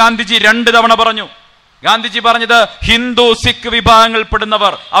മഹാത്മാഗാന്ധിജി 2 തവണ പറഞ്ഞു. ഗാന്ധിജി പറഞ്ഞത് ഹിന്ദു സിഖ്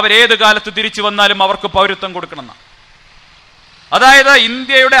വിഭാഗങ്ങളിൽപ്പെടുന്നവർ അവരേത് കാലത്ത് തിരിച്ചു വന്നാലും അവർക്ക് പൗരത്വം കൊടുക്കണമെന്ന്. അതായത്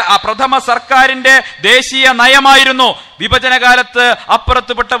ഇന്ത്യയുടെ പ്രഥമ സർക്കാരിന്റെ ദേശീയ നയമായിരുന്നു വിഭജനകാലത്ത്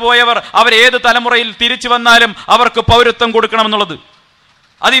അപ്പുറത്തുപെട്ടു പോയവർ അവരേത് തലമുറയിൽ തിരിച്ചു വന്നാലും അവർക്ക് പൗരത്വം കൊടുക്കണമെന്നുള്ളത്.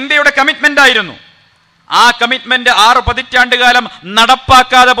 അത് ഇന്ത്യയുടെ കമ്മിറ്റ്മെന്റ് ആയിരുന്നു. ആ കമ്മിറ്റ്മെന്റ് 6 പതിറ്റാണ്ടുകാലം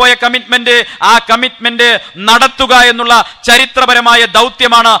നടപ്പാക്കാതെ പോയ കമ്മിറ്റ്മെന്റ്, ആ കമ്മിറ്റ്മെന്റ് നടത്തുക എന്നുള്ള ചരിത്രപരമായ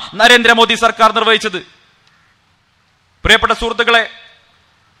ദൗത്യമാണ് നരേന്ദ്രമോദി സർക്കാർ നിർവഹിച്ചത്. പ്രിയപ്പെട്ട സുഹൃത്തുക്കളെ,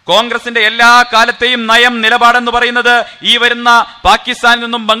 കോൺഗ്രസിന്റെ എല്ലാ കാലത്തെയും നയം, നിലപാടെന്ന് പറയുന്നത് ഈ വരുന്ന പാകിസ്ഥാനിൽ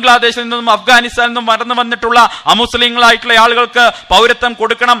നിന്നും ബംഗ്ലാദേശിൽ നിന്നും അഫ്ഗാനിസ്ഥാനിൽ നിന്നും വളർന്നു വന്നിട്ടുള്ള അമുസ്ലിങ്ങളായിട്ടുള്ള ആളുകൾക്ക് പൗരത്വം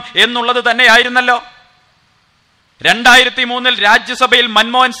കൊടുക്കണം എന്നുള്ളത് തന്നെയായിരുന്നല്ലോ. 2003-ൽ രാജ്യസഭയിൽ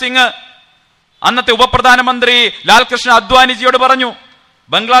മൻമോഹൻ സിംഗ് അന്നത്തെ ഉപപ്രധാനമന്ത്രി ലാൽകൃഷ്ണ അദ്വാനിജിയോട് പറഞ്ഞു,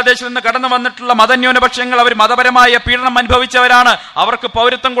 ബംഗ്ലാദേശിൽ നിന്ന് കടന്നു വന്നിട്ടുള്ള മതന്യൂനപക്ഷങ്ങൾ അവർ മതപരമായ പീഡനം അനുഭവിച്ചവരാണ്, അവർക്ക്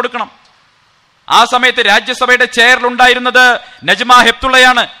പൗരത്വം കൊടുക്കണം. ആ സമയത്ത് രാജ്യസഭയുടെ ചെയറിലുണ്ടായിരുന്നത് നജ്മ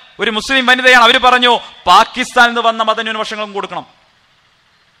ഹെപ്തുള്ളയാണ്, ഒരു മുസ്ലിം വനിതയാണ്. അവർ പറഞ്ഞു പാകിസ്ഥാനിൽ നിന്ന് വന്ന മതന്യൂനപക്ഷങ്ങളും കൊടുക്കണം.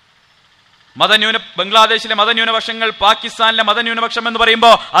 ബംഗ്ലാദേശിലെ മതന്യൂനപക്ഷങ്ങൾ പാകിസ്ഥാനിലെ മതന്യൂനപക്ഷം എന്ന്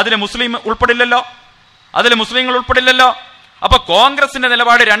പറയുമ്പോൾ അതിൽ മുസ്ലിം ഉൾപ്പെടില്ലല്ലോ, അതിൽ മുസ്ലിങ്ങൾ ഉൾപ്പെടില്ലല്ലോ. അപ്പൊ കോൺഗ്രസിന്റെ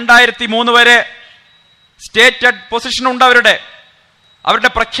നിലപാട് 2003 വരെ സ്റ്റേറ്റഡ് പൊസിഷൻ ഉണ്ട്, അവരുടെ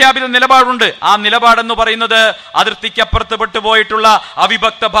പ്രഖ്യാപിത നിലപാടുണ്ട്. ആ നിലപാടെന്ന് പറയുന്നത് അതിർത്തിക്കപ്പുറത്ത് പെട്ടുപോയിട്ടുള്ള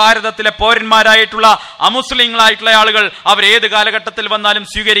അവിഭക്ത ഭാരതത്തിലെ പൗരന്മാരായിട്ടുള്ള അമുസ്ലിങ്ങളായിട്ടുള്ള ആളുകൾ അവരേത് കാലഘട്ടത്തിൽ വന്നാലും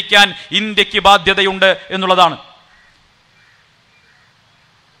സ്വീകരിക്കാൻ ഇന്ത്യക്ക് ബാധ്യതയുണ്ട് എന്നുള്ളതാണ്.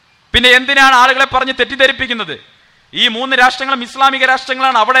 പിന്നെ എന്തിനാണ് ആളുകളെ പറഞ്ഞ് തെറ്റിദ്ധരിപ്പിക്കുന്നത്? ഈ 3 രാഷ്ട്രങ്ങളും ഇസ്ലാമിക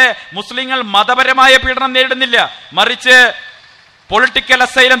രാഷ്ട്രങ്ങളാണ്. അവിടെ മുസ്ലിങ്ങൾ മതപരമായ പീഡനം നേരിടുന്നില്ല, മറിച്ച് പൊളിറ്റിക്കൽ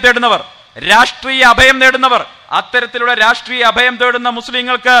അസൈലം തേടുന്നവർ, രാഷ്ട്രീയ അഭയം നേടുന്നവർ. അത്തരത്തിലുള്ള രാഷ്ട്രീയ അഭയം തേടുന്ന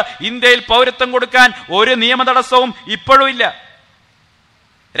മുസ്ലിങ്ങൾക്ക് ഇന്ത്യയിൽ പൗരത്വം കൊടുക്കാൻ ഒരു നിയമ തടസ്സവും ഇപ്പോഴും ഇല്ല.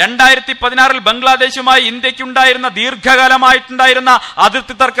 2016-ൽ ബംഗ്ലാദേശുമായി ഇന്ത്യക്കുണ്ടായിരുന്ന ദീർഘകാലമായിട്ടുണ്ടായിരുന്ന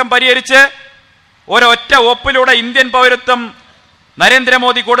അതിർത്തി തർക്കം പരിഹരിച്ച് ഒരൊറ്റ ഒപ്പിലൂടെ ഇന്ത്യൻ പൗരത്വം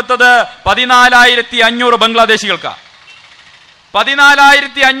നരേന്ദ്രമോദി കൊടുത്തത് 14,500 ബംഗ്ലാദേശികൾക്കാണ്.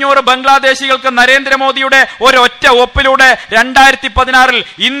 14,500 ബംഗ്ലാദേശികൾക്ക് നരേന്ദ്രമോദിയുടെ ഒരൊറ്റ ഒപ്പിലൂടെ 2016-ൽ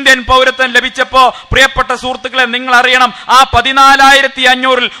ഇന്ത്യൻ പൗരത്വം ലഭിച്ചപ്പോ, പ്രിയപ്പെട്ട സുഹൃത്തുക്കളെ, നിങ്ങൾ അറിയണം, ആ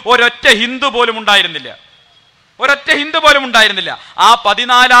 14,500-ൽ ഒരൊറ്റ ഹിന്ദു പോലും ഉണ്ടായിരുന്നില്ല, ഒരൊറ്റ ഹിന്ദു പോലും ഉണ്ടായിരുന്നില്ല. ആ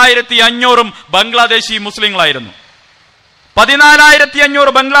 14,500-ഉം ബംഗ്ലാദേശി മുസ്ലിങ്ങളായിരുന്നു.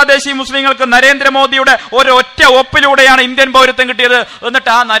 14,500 ബംഗ്ലാദേശി മുസ്ലിങ്ങൾക്ക് നരേന്ദ്രമോദിയുടെ ഒരൊറ്റ ഒപ്പിലൂടെയാണ് ഇന്ത്യൻ പൗരത്വം കിട്ടിയത്.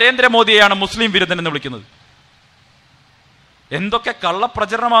 എന്നിട്ട് ആ നരേന്ദ്രമോദിയെയാണ് മുസ്ലിം വിരുദ്ധൻ എന്ന് വിളിക്കുന്നത്. എന്തൊക്കെ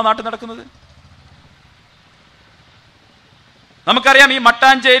കള്ളപ്രചരണമാണ് നാട്ടിൽ നടക്കുന്നത്? നമുക്കറിയാം, ഈ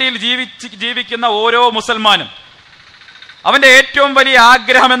മട്ടാഞ്ചേരിയിൽ ജീവിക്കുന്ന ഓരോ മുസൽമാനും അവന്റെ ഏറ്റവും വലിയ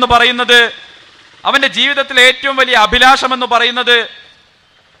ആഗ്രഹം എന്ന് പറയുന്നത്, അവന്റെ ജീവിതത്തിലെ ഏറ്റവും വലിയ അഭിലാഷം എന്ന് പറയുന്നത്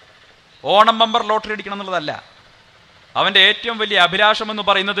ഓണം ബമ്പർ ലോട്ടറി അടിക്കണം എന്നുള്ളതല്ല. അവന്റെ ഏറ്റവും വലിയ അഭിലാഷം എന്ന്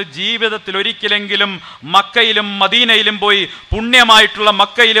പറയുന്നത് ജീവിതത്തിൽ ഒരിക്കലെങ്കിലും മക്കയിലും മദീനയിലും പോയി, പുണ്യമായിട്ടുള്ള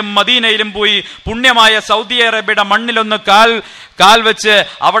മക്കയിലും മദീനയിലും പോയി, പുണ്യമായ സൗദി അറേബ്യയുടെ മണ്ണിലൊന്ന് കാൽ വെച്ച്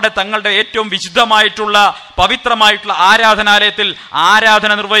അവിടെ തങ്ങളുടെ ഏറ്റവും വിശുദ്ധമായിട്ടുള്ള പവിത്രമായിട്ടുള്ള ആരാധനാലയത്തിൽ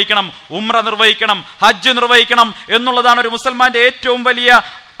ആരാധന നിർവഹിക്കണം, ഉംറ നിർവഹിക്കണം, ഹജ്ജ് നിർവഹിക്കണം എന്നുള്ളതാണ് ഒരു മുസൽമാന്റെ ഏറ്റവും വലിയ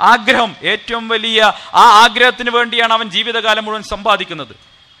ആഗ്രഹം. ഏറ്റവും വലിയ ആ ആഗ്രഹത്തിന് വേണ്ടിയാണ് അവൻ ജീവിതകാലം മുഴുവൻ സമ്പാദിക്കുന്നത്.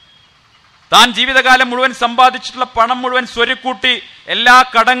 താൻ ജീവിതകാലം മുഴുവൻ സമ്പാദിച്ചിട്ടുള്ള പണം മുഴുവൻ സ്വരുക്കൂട്ടി, എല്ലാ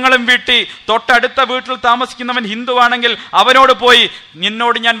കടങ്ങളും വീട്ടി, തൊട്ടടുത്ത വീട്ടിൽ താമസിക്കുന്നവൻ ഹിന്ദുവാണെങ്കിൽ അവനോട് പോയി,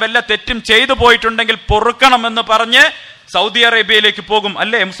 നിന്നോട് ഞാൻ വല്ല തെറ്റും ചെയ്തു പോയിട്ടുണ്ടെങ്കിൽ പൊറുക്കണം എന്ന് പറഞ്ഞ് സൗദി അറേബ്യയിലേക്ക് പോകും.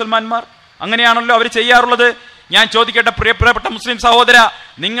 അല്ലേ മുസൽമാന്മാർ? അങ്ങനെയാണല്ലോ അവർ ചെയ്യാറുള്ളത്. ഞാൻ ചോദിക്കട്ടെ പ്രിയപ്പെട്ട മുസ്ലിം സഹോദര,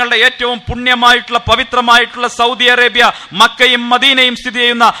 നിങ്ങളുടെ ഏറ്റവും പുണ്യമായിട്ടുള്ള പവിത്രമായിട്ടുള്ള സൗദി അറേബ്യ, മക്കയും മദീനയും സ്ഥിതി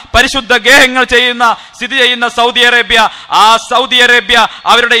ചെയ്യുന്ന, പരിശുദ്ധ ഗേഹങ്ങൾ സ്ഥിതി ചെയ്യുന്ന സൗദി അറേബ്യ, ആ സൗദി അറേബ്യ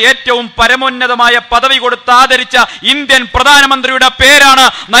അവരുടെ ഏറ്റവും പരമോന്നതമായ പദവി കൊടുത്ത് ആദരിച്ച ഇന്ത്യൻ പ്രധാനമന്ത്രിയുടെ പേരാണ്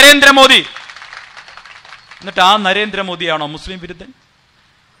നരേന്ദ്രമോദി. എന്നിട്ട് ആ നരേന്ദ്രമോദിയാണോ മുസ്ലിം വിരുദ്ധൻ?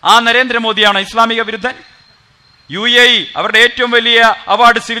 ആ നരേന്ദ്രമോദിയാണോ ഇസ്ലാമിക വിരുദ്ധൻ? UAE അവരുടെ ഏറ്റവും വലിയ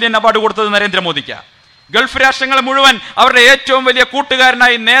അവാർഡ്, സിവിലിയൻ അവാർഡ് കൊടുത്തത് നരേന്ദ്രമോദിക്ക്. ഗൾഫ് രാഷ്ട്രങ്ങൾ മുഴുവൻ അവരുടെ ഏറ്റവും വലിയ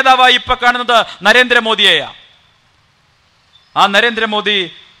കൂട്ടുകാരനായി, നേതാവായി ഇപ്പൊ കാണുന്നത് നരേന്ദ്രമോദിയെയാണ്. ആ നരേന്ദ്രമോദി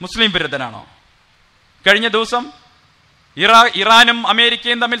മുസ്ലിം വിരുദ്ധനാണോ? കഴിഞ്ഞ ദിവസം ഇറാനും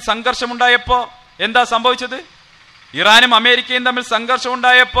അമേരിക്കയും തമ്മിൽ സംഘർഷമുണ്ടായപ്പോ എന്താ സംഭവിച്ചത്? ഇറാനും അമേരിക്കയും തമ്മിൽ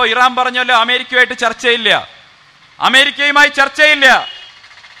സംഘർഷമുണ്ടായപ്പോ ഇറാൻ പറഞ്ഞല്ലോ അമേരിക്കയുമായിട്ട് ചർച്ചയില്ല, അമേരിക്കയുമായി ചർച്ചയില്ല,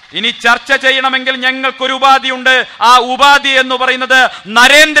 ഇനി ചർച്ച ചെയ്യണമെങ്കിൽ ഞങ്ങൾക്കൊരു ഉപാധിയുണ്ട്, ആ ഉപാധി എന്ന് പറയുന്നത്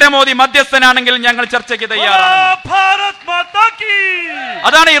നരേന്ദ്രമോദി മധ്യസ്ഥനാണെങ്കിൽ ഞങ്ങൾ ചർച്ചയ്ക്ക് തയ്യാറാണ്.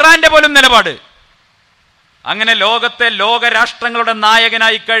 അതാണ് ഇറാന്റെ പോലും നിലപാട്. അങ്ങനെ ലോക രാഷ്ട്രങ്ങളുടെ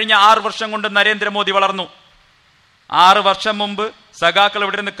നായകനായി കഴിഞ്ഞ 6 വർഷം കൊണ്ട് നരേന്ദ്രമോദി വളർന്നു. 6 വർഷം മുമ്പ് സഖാക്കൾ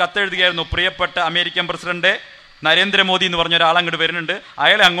ഇവിടെ നിന്ന് കത്തെഴുതുകയായിരുന്നു, പ്രിയപ്പെട്ട അമേരിക്കൻ പ്രസിഡന്റ് നരേന്ദ്രമോദി എന്ന് പറഞ്ഞ ഒരാൾ അങ്ങോട്ട് വരുന്നുണ്ട്,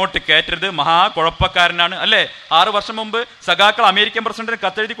 അയാളെ അങ്ങോട്ട് കയറ്റരുത്, മഹാ കുഴപ്പക്കാരനാണ്. അല്ലേ? 6 വർഷം മുമ്പ് സഖാക്കൾ അമേരിക്കൻ പ്രസിഡന്റിന്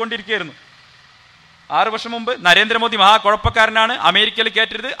കത്തെഴുതിക്കൊണ്ടിരിക്കുകയായിരുന്നു. 6 വർഷം മുമ്പ് നരേന്ദ്രമോദി മഹാ കുഴപ്പക്കാരനാണ്, അമേരിക്കയിൽ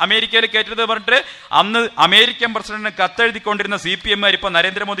കയറ്റരുത് പറഞ്ഞിട്ട് അന്ന് അമേരിക്കൻ പ്രസിഡന്റിന് കത്തെഴുതിക്കൊണ്ടിരുന്ന CPM ഇപ്പൊ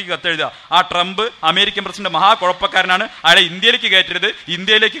നരേന്ദ്രമോദിക്ക് കത്തെഴുതുക, ആ ട്രംപ് അമേരിക്കൻ പ്രസിഡന്റ് മഹാ കുഴപ്പക്കാരനാണ്, അയാളെ ഇന്ത്യയിലേക്ക്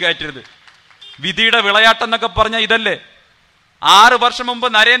കയറ്റരുത്. വിധിയുടെ വിളയാട്ടം എന്നൊക്കെ പറഞ്ഞ ഇതല്ലേ? 6 വർഷം മുമ്പ്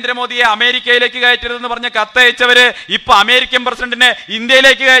നരേന്ദ്രമോദിയെ അമേരിക്കയിലേക്ക് കയറ്റരുതെന്ന് പറഞ്ഞ് കത്തയച്ചവര് ഇപ്പൊ അമേരിക്കൻ പ്രസിഡന്റിനെ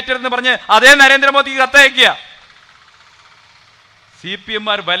ഇന്ത്യയിലേക്ക് കയറ്റരുതെന്ന് പറഞ്ഞ് അതേ നരേന്ദ്രമോദിക്ക് കത്തയക്കുക. CPM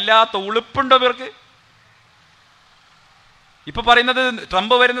വല്ലാത്ത ഉളുപ്പുണ്ടോ ഇവർക്ക്? ഇപ്പൊ പറയുന്നത്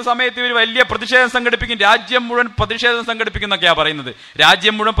ട്രംപ് വരുന്ന സമയത്ത് ഇവർ വലിയ പ്രതിഷേധം സംഘടിപ്പിക്കും, രാജ്യം മുഴുവൻ പ്രതിഷേധം സംഘടിപ്പിക്കും എന്നൊക്കെയാ പറയുന്നത്.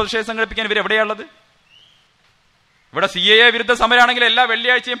 രാജ്യം മുഴുവൻ പ്രതിഷേധം സംഘടിപ്പിക്കാൻ ഇവർ എവിടെയാണുള്ളത്? ഇവിടെ CAA വിരുദ്ധ സമരമാണെങ്കിൽ എല്ലാ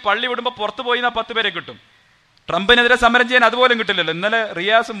വെള്ളിയാഴ്ചയും പള്ളി വിടുമ്പോൾ പുറത്തു പോയി 10 പേരെ കിട്ടും. ട്രംപിനെതിരെ സമരം ചെയ്യാൻ അതുപോലും കിട്ടില്ലല്ലോ. ഇന്നലെ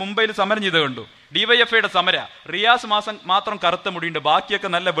റിയാസ് മുംബൈയിൽ സമരം ചെയ്ത് കണ്ടു, DYFIയുടെ സമര. റിയാസ് മാത്രം കറുത്ത മുടിയുണ്ട്, ബാക്കിയൊക്കെ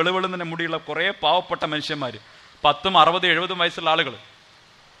നല്ല വെളുവെളുന്ന മുടിയുള്ള കുറെ പാവപ്പെട്ട മനുഷ്യന്മാര്, 10, 60, 70 വയസ്സുള്ള ആളുകൾ.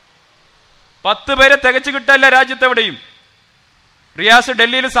 10 പേരെ തികച്ചു കിട്ടല്ല രാജ്യത്തെവിടെയും. റിയാസ്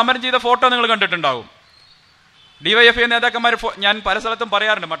ഡൽഹിയിൽ സമരം ചെയ്ത ഫോട്ടോ നിങ്ങൾ കണ്ടിട്ടുണ്ടാവും. DYFI നേതാക്കന്മാർ ഞാൻ പല സ്ഥലത്തും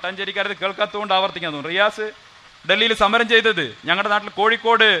പറയാറുണ്ട്, മട്ടാഞ്ചേരിക്കാരത് കേൾക്കാത്തതുകൊണ്ട് ആവർത്തിക്കാൻ തോന്നുന്നു. റിയാസ് ഡൽഹിയിൽ സമരം ചെയ്തത്, ഞങ്ങളുടെ നാട്ടിൽ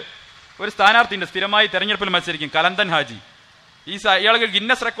കോഴിക്കോട് ഒരു സ്ഥാനാർത്ഥിയുണ്ട്, സ്ഥിരമായി തെരഞ്ഞെടുപ്പിൽ മത്സരിക്കും, കലന്തൻ ഹാജി. ഇയാൾക്ക്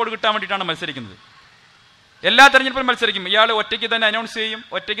ഗിന്നസ് റെക്കോർഡ് കിട്ടാൻ വേണ്ടിയിട്ടാണ് മത്സരിക്കുന്നത്. എല്ലാ തെരഞ്ഞെടുപ്പിലും മത്സരിക്കും. ഇയാൾ ഒറ്റയ്ക്ക് തന്നെ അനൗൺസ് ചെയ്യും,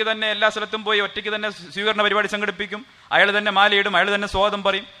 ഒറ്റയ്ക്ക് തന്നെ എല്ലാ സ്ഥലത്തും പോയി ഒറ്റയ്ക്ക് തന്നെ സ്വീകരണ പരിപാടി സംഘടിപ്പിക്കും, അയാൾ തന്നെ മാലയിടും, അയാൾ തന്നെ സ്വാഗതം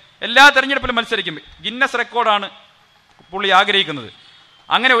പറയും, എല്ലാ തെരഞ്ഞെടുപ്പിലും മത്സരിക്കും. ഗിന്നസ് റെക്കോർഡാണ് പുള്ളി ആഗ്രഹിക്കുന്നത്.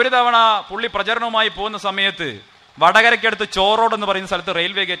 അങ്ങനെ ഒരു തവണ പുള്ളി പ്രചരണവുമായി പോകുന്ന സമയത്ത് വടകരയ്ക്കടുത്ത് ചോറോഡ് എന്ന് പറയുന്ന സ്ഥലത്ത്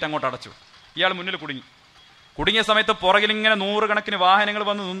റെയിൽവേ ഗേറ്റ് അങ്ങോട്ട് അടച്ചു. ഇയാൾ മുന്നിൽ കുടുങ്ങിയ സമയത്ത് പുറകിൽ ഇങ്ങനെ 100 കണക്കിന് വാഹനങ്ങൾ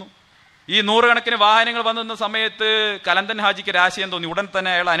വന്ന് നിന്നു. ഈ 100 കണക്കിന് വാഹനങ്ങൾ വന്നു നിന്ന സമയത്ത് കലന്തൻ ഹാജിക്ക് രാശിയം തോന്നി. ഉടൻ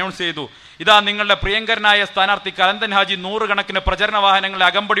തന്നെ അയാൾ അനൗൺസ് ചെയ്തു, ഇതാ നിങ്ങളുടെ പ്രിയങ്കരനായ സ്ഥാനാർത്ഥി കലന്തൻ ഹാജി 100 കണക്കിന് പ്രചരണ വാഹനങ്ങളെ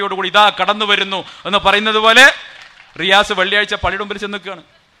അകമ്പടിയോടുകൂടി ഇതാ കടന്നു വരുന്നു എന്ന് പറയുന്നത് പോലെ റിയാസ് വെള്ളിയാഴ്ച പള്ളിയുടെ മുമ്പിൽ ചെന്ന് നിൽക്കുകയാണ്.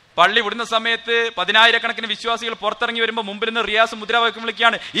 പള്ളി വിടുന്ന സമയത്ത് 10,000 വിശ്വാസികൾ പുറത്തിറങ്ങി വരുമ്പോൾ മുമ്പിൽ നിന്ന് റിയാസ് മുദ്രാവാക്യം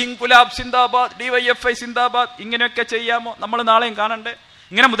വിളിക്കുകയാണ്, ഇൻകുലാബ് സിന്ദാബാദ്, DYFI സിന്ദാബാദ്. ഇങ്ങനെയൊക്കെ ചെയ്യാമോ? നമ്മൾ നാളെയും കാണണ്ടേ?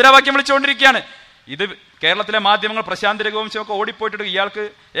 ഇങ്ങനെ മുദ്രാവാക്യം വിളിച്ചുകൊണ്ടിരിക്കുകയാണ്. ഇത് കേരളത്തിലെ മാധ്യമങ്ങൾ പ്രശാന്ത് രഘുവംശമൊക്കെ ഓടിപ്പോയിട്ട് ഇയാൾക്ക്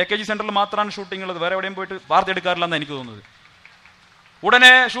AKG സെന്ററിൽ മാത്രമാണ് ഷൂട്ടിംഗ് ഉള്ളത്, വേറെ എവിടെയും പോയിട്ട് വാർത്ത എടുക്കാറില്ലെന്ന് എനിക്ക് തോന്നുന്നത്.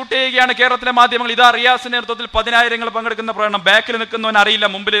 ഉടനെ ഷൂട്ട് ചെയ്യുകയാണ് കേരളത്തിലെ മാധ്യമങ്ങൾ. ഇതാ റിയാസിന്റെ നേതൃത്വത്തിൽ 10,000 പങ്കെടുക്കുന്ന പ്രകടനം. ബാക്കിൽ നിൽക്കുന്നവൻ അറിയില്ല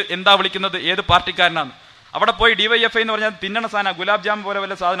മുമ്പിൽ എന്താ വിളിക്കുന്നത്, ഏത് പാർട്ടിക്കാരനാണ്. അവിടെ പോയി DYFI എന്ന് പറഞ്ഞാൽ തിന്നണ സാധനം, ഗുലാബ് ജാം പോലെ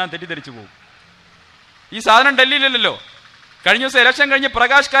വല്ല സാധനം തെറ്റിദ്ധരിച്ചു പോകും. ഈ സാധനം ഡൽഹിയിലല്ലോ. കഴിഞ്ഞ ദിവസം ഇലക്ഷൻ കഴിഞ്ഞ്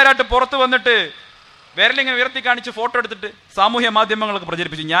പ്രകാശ് കാരാട്ട് പുറത്ത് വന്നിട്ട് വിരലിങ്ങനെ ഉയർത്തി കാണിച്ച് ഫോട്ടോ എടുത്തിട്ട് സാമൂഹ്യ മാധ്യമങ്ങൾക്ക്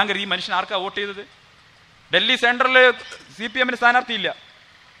പ്രചരിപ്പിച്ചു. ഞാൻ കരുതി ഈ മനുഷ്യൻ ആർക്കാ വോട്ട് ചെയ്തത്? Delhi central CPM സ്ഥാനാർത്ഥിയില്ല.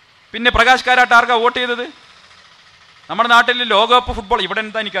 പിന്നെ പ്രകാശ് കാരാട്ട് ആർക്കാ വോട്ട് ചെയ്തത്? നമ്മുടെ നാട്ടിൽ ലോകകപ്പ് ഫുട്ബോൾ, ഇവിടെ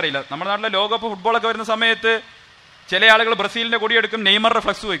എന്താ എനിക്കറിയില്ല, നമ്മുടെ നാട്ടിലെ ലോകകപ്പ് ഫുട്ബോളൊക്കെ വരുന്ന സമയത്ത് ചില ആളുകൾ ബ്രസീലിന്റെ കൊടിയെടുക്കും, നെയ്മറുടെ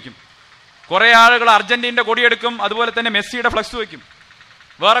ഫ്ലക്സ് വയ്ക്കും. കുറെ ആളുകൾ അർജന്റീനയുടെ കൊടിയെടുക്കും, അതുപോലെ തന്നെ മെസ്സിയുടെ ഫ്ലക്സ് വയ്ക്കും.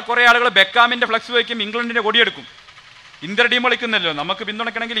 വേറെ കുറെ ആളുകൾ ബെക്കാമിന്റെ ഫ്ലക്സ് വയ്ക്കും, ഇംഗ്ലണ്ടിന്റെ കൊടിയെടുക്കും. ഇന്ത്യ ടീം കളിക്കുന്നല്ലോ, നമുക്ക്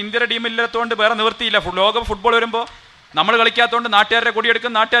പിന്തുണയ്ക്കണമെങ്കിൽ ഇന്ത്യ ടീം ഇല്ലാത്തതുകൊണ്ട് വേറെ നിവൃത്തിയില്ല. ലോകകപ്പ് ഫുട്ബോൾ വരുമ്പോൾ നമ്മൾ കളിക്കാത്തതുകൊണ്ട് നാട്ടുകാരുടെ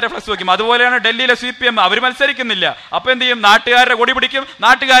കൊടിയെടുക്കും, നാട്ടുകാരെ ഫ്ലക്സ് വയ്ക്കും. അതുപോലെയാണ് ഡൽഹിയിലെ CPM, അവർ മത്സരിക്കുന്നില്ല. അപ്പൊ എന്ത് ചെയ്യും? നാട്ടുകാരുടെ കൊടി പിടിക്കും,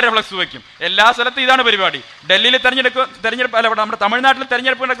 നാട്ടുകാരുടെ ഫ്ലക്സ് വയ്ക്കും. എല്ലാ സ്ഥലത്തും ഇതാണ് പരിപാടി. ഡൽഹിയിൽ തെരഞ്ഞെടുപ്പ് അല്ല, നമ്മുടെ തമിഴ്നാട്ടിൽ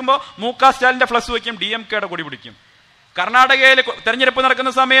തെരഞ്ഞെടുപ്പ് നടക്കുമ്പോൾ MK സ്റ്റാലിന്റെ ഫ്ലക്സ് വയ്ക്കും, DMKയുടെ കൊടി പിടിക്കും. കർണാടകയിൽ തെരഞ്ഞെടുപ്പ്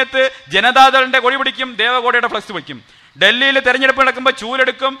നടക്കുന്ന സമയത്ത് ജനതാദളിന്റെ കൊടി പിടിക്കും, ദേവഗോഡയുടെ ഫ്ലക്സ് വയ്ക്കും. ഡൽഹിയിൽ തെരഞ്ഞെടുപ്പ് നടക്കുമ്പോൾ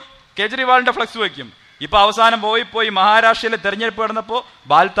ചൂലെടുക്കും, കേജ്രിവാളിന്റെ ഫ്ലക്സ് വയ്ക്കും. ഇപ്പൊ അവസാനം പോയി മഹാരാഷ്ട്രയിലെ തെരഞ്ഞെടുപ്പ് നടന്നപ്പോൾ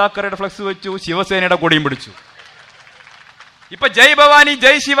ബാൽ താക്കറയുടെ ഫ്ലക്സ് വെച്ചു, ശിവസേനയുടെ കൊടിയും പിടിച്ചു. ഇപ്പൊ ജയ് ഭവാനി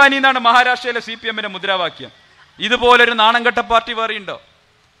ജയ് ശിവാനി എന്നാണ് മഹാരാഷ്ട്രയിലെ CPMന്റെ മുദ്രാവാക്യം. ഇതുപോലൊരു നാണംകെട്ട പാർട്ടി വേറെ ഉണ്ടോ?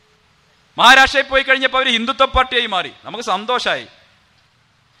 മഹാരാഷ്ട്രയിൽ പോയി കഴിഞ്ഞപ്പോൾ അവർ ഹിന്ദുത്വ പാർട്ടിയായി മാറി. നമുക്ക് സന്തോഷമായി.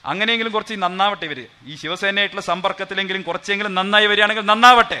 അങ്ങനെയെങ്കിലും കുറച്ച് നന്നാവട്ടെ ഇവര്. ഈ ശിവസേനയായിട്ടുള്ള സമ്പർക്കത്തിലെങ്കിലും കുറച്ചെങ്കിലും നന്നായി വരികയാണെങ്കിൽ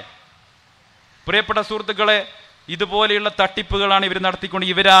നന്നാവട്ടെ. പ്രിയപ്പെട്ട സുഹൃത്തുക്കളെ, ഇതുപോലെയുള്ള തട്ടിപ്പുകളാണ് ഇവർ നടത്തിക്കൊണ്ട്,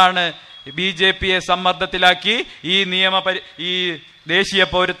 ഇവരാണ് BJPയെ സമ്മർദ്ദത്തിലാക്കി ഈ ദേശീയ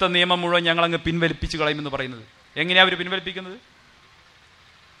പൗരത്വ നിയമം മുഴുവൻ ഞങ്ങൾ അങ്ങ് പിൻവലിപ്പിച്ചു കളയുമെന്ന് പറയുന്നത്. എങ്ങനെയാ അവർ പിൻവലിപ്പിക്കുന്നത്?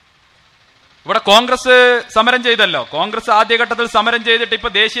 ഇവിടെ കോൺഗ്രസ് സമരം ചെയ്തല്ലോ. കോൺഗ്രസ് ആദ്യഘട്ടത്തിൽ സമരം ചെയ്തിട്ട് ഇപ്പൊ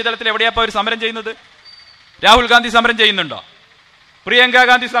ദേശീയ തലത്തിൽ എവിടെയാ അവർ സമരം ചെയ്യുന്നത്? രാഹുൽ ഗാന്ധി സമരം ചെയ്യുന്നുണ്ടോ? പ്രിയങ്ക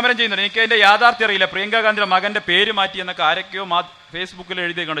ഗാന്ധി സമരം ചെയ്യുന്നുണ്ട്. എനിക്ക് അതിന്റെ യാഥാർത്ഥ്യം അറിയില്ല. പ്രിയങ്ക ഗാന്ധിയുടെ മകന്റെ പേര് മാറ്റി എന്നൊക്കെ ആരൊക്കെയോ ഫേസ്ബുക്കിൽ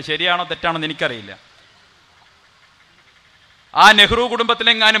എഴുതിയിട്ടുണ്ട്. ശരിയാണോ തെറ്റാണോ എന്ന് എനിക്കറിയില്ല. ആ നെഹ്റു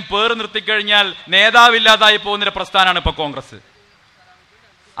കുടുംബത്തിലെങ്ങാനും പേര് നിർത്തിക്കഴിഞ്ഞാൽ നേതാവില്ലാതായി പോകുന്നൊരു പ്രസ്ഥാനമാണ് ഇപ്പൊ കോൺഗ്രസ്.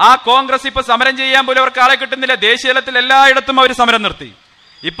 ആ കോൺഗ്രസ് ഇപ്പൊ സമരം ചെയ്യാൻ പോലും അവർക്ക് ആളെ കിട്ടുന്നില്ല. ദേശീയ തലത്തിൽ എല്ലായിടത്തും അവർ സമരം നിർത്തി.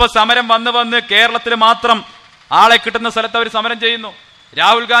 ഇപ്പൊ സമരം വന്ന് കേരളത്തിൽ മാത്രം ആളെ കിട്ടുന്ന സ്ഥലത്ത് അവർ സമരം ചെയ്യുന്നു.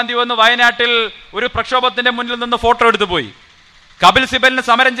 രാഹുൽ ഗാന്ധി വന്ന് വയനാട്ടിൽ ഒരു പ്രക്ഷോഭത്തിന്റെ മുന്നിൽ നിന്ന് ഫോട്ടോ എടുത്തു പോയി. കപിൽ സിബലിന്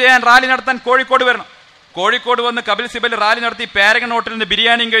സമരം ചെയ്യാൻ റാലി നടത്താൻ കോഴിക്കോട് വരണം. കോഴിക്കോട് വന്ന് കപിൽ സിബൽ റാലി നടത്തി പാരഗൺ ഹോട്ടലിൽ നിന്ന്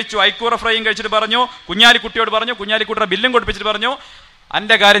ബിരിയാണിയും കഴിച്ചു, ഐക്കൂറ ഫ്രൈയും കഴിച്ചിട്ട് പറഞ്ഞു, കുഞ്ഞാലിക്കുട്ടിയോട് പറഞ്ഞു, കുഞ്ഞാലിക്കുട്ടിയുടെ ബില്ലും കൊടുപ്പിച്ചിട്ട് പറഞ്ഞു,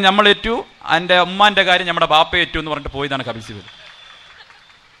 എൻ്റെ കാര്യം നമ്മൾ ഏറ്റു, എൻ്റെ ഉമ്മാന്റെ കാര്യം നമ്മുടെ ബാപ്പ ഏറ്റു എന്ന് പറഞ്ഞിട്ട് പോയതാണ് കപിൽ സിബൽ.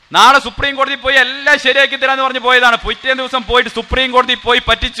 നാളെ സുപ്രീം കോടതി പോയി എല്ലാം ശരിയാക്കി തരാന്ന് പറഞ്ഞ് പോയതാണ്. പിറ്റേ ദിവസം പോയിട്ട് സുപ്രീം കോടതി പോയി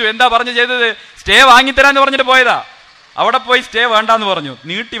പറ്റിച്ചു. എന്താ പറഞ്ഞു ചെയ്തത്? സ്റ്റേ വാങ്ങിത്തരാന്ന് പറഞ്ഞിട്ട് പോയതാ. അവിടെ പോയി സ്റ്റേ വേണ്ടാന്ന് പറഞ്ഞു,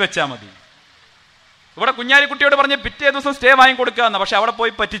 നീട്ടി വെച്ചാൽ മതി. ഇവിടെ കുഞ്ഞാലിക്കുട്ടിയോട് പറഞ്ഞ് പിറ്റേ ദിവസം സ്റ്റേ വാങ്ങിക്കൊടുക്കാന്ന്, പക്ഷെ അവിടെ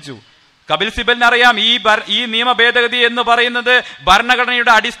പോയി പറ്റിച്ചു. കപിൽ സിബലിന് അറിയാം ഈ നിയമ ഭേദഗതി എന്ന് പറയുന്നത്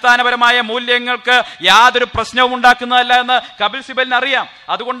ഭരണഘടനയുടെ അടിസ്ഥാനപരമായ മൂല്യങ്ങൾക്ക് യാതൊരു പ്രശ്നവും ഉണ്ടാക്കുന്നതല്ല എന്ന് കപിൽ സിബലിന് അറിയാം.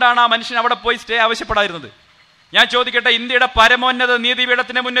 അതുകൊണ്ടാണ് ആ മനുഷ്യൻ അവിടെ പോയി സ്റ്റേ ആവശ്യപ്പെടാതിരുന്നത്. ഞാൻ ചോദിക്കട്ടെ, ഇന്ത്യയുടെ പരമോന്നത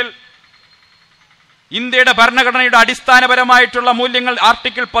നീതിപീഠത്തിന് മുന്നിൽ ഇന്ത്യയുടെ ഭരണഘടനയുടെ അടിസ്ഥാനപരമായിട്ടുള്ള മൂല്യങ്ങൾ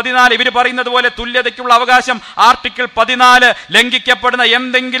ആർട്ടിക്കിൾ 14 ഇവർ പറയുന്നത് പോലെ തുല്യതയ്ക്കുള്ള അവകാശം ആർട്ടിക്കിൾ 14 ലംഘിക്കപ്പെടുന്ന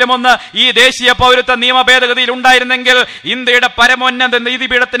എന്തെങ്കിലും ഒന്ന് ഈ ദേശീയ പൗരത്വ നിയമ ഭേദഗതിയിൽ ഉണ്ടായിരുന്നെങ്കിൽ ഇന്ത്യയുടെ പരമോന്നത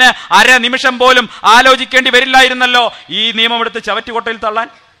നീതിപീഠത്തിന് നിമിഷം പോലും ആലോചിക്കേണ്ടി വരില്ലായിരുന്നല്ലോ ഈ നിയമം എടുത്ത് ചവറ്റുകൊട്ടയിൽ തള്ളാൻ.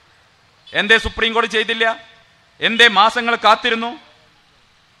 എന്തേ സുപ്രീം കോടതി ചെയ്തില്ല? എന്തേ മാസങ്ങൾ കാത്തിരുന്നു?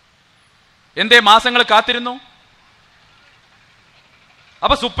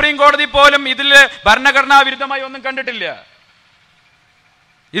 അപ്പൊ സുപ്രീം കോടതി പോലും ഇതിൽ ഭരണഘടനാ വിരുദ്ധമായി ഒന്നും കണ്ടിട്ടില്ല.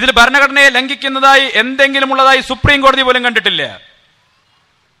 ഇതിൽ ഭരണഘടനയെ ലംഘിക്കുന്നതായി എന്തെങ്കിലും ഉള്ളതായി സുപ്രീം കോടതി പോലും കണ്ടിട്ടില്ല.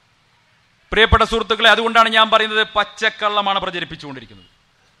 പ്രിയപ്പെട്ട സുഹൃത്തുക്കളെ, അതുകൊണ്ടാണ് ഞാൻ പറയുന്നത് പച്ചക്കള്ളമാണ് പ്രചരിപ്പിച്ചുകൊണ്ടിരിക്കുന്നത്.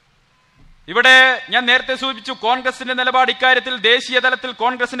 ഇവിടെ ഞാൻ നേരത്തെ സൂചിപ്പിച്ചു, കോൺഗ്രസിന്റെ നിലപാട് ഇക്കാര്യത്തിൽ ദേശീയ തലത്തിൽ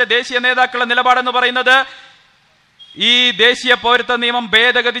കോൺഗ്രസിന്റെ ദേശീയ നേതാക്കളുടെ നിലപാടെന്ന് പറയുന്നത് ഈ ദേശീയ പൗരത്വ നിയമം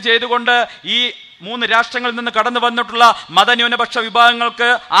ഭേദഗതി ചെയ്തുകൊണ്ട് ഈ 3 രാഷ്ട്രങ്ങളിൽ നിന്ന് കടന്നു വന്നിട്ടുള്ള മതന്യൂനപക്ഷ വിഭാഗങ്ങൾക്ക്,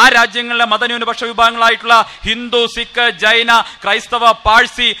 ആ രാജ്യങ്ങളിലെ മതന്യൂനപക്ഷ വിഭാഗങ്ങളായിട്ടുള്ള ഹിന്ദു, സിഖ്, ജൈന, ക്രൈസ്തവ,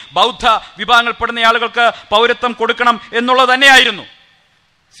 പാഴ്സി, ബൗദ്ധ വിഭാഗങ്ങൾപ്പെടുന്ന ആളുകൾക്ക് പൗരത്വം കൊടുക്കണം എന്നുള്ളത് തന്നെയായിരുന്നു.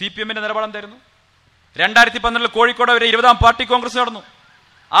 CPMന്റെ നിലപാട് എന്തായിരുന്നു? 2012 കോഴിക്കോട് അവരെ 20ാം പാർട്ടി കോൺഗ്രസ് നടന്നു.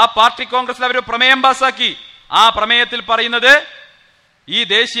 ആ പാർട്ടി കോൺഗ്രസിൽ അവർ പ്രമേയം പാസാക്കി. ആ പ്രമേയത്തിൽ പറയുന്നത് ഈ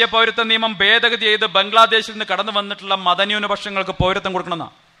ദേശീയ പൗരത്വ നിയമം ഭേദഗതി ചെയ്ത് ബംഗ്ലാദേശിൽ നിന്ന് കടന്നു വന്നിട്ടുള്ള മതന്യൂനപക്ഷങ്ങൾക്ക് പൗരത്വം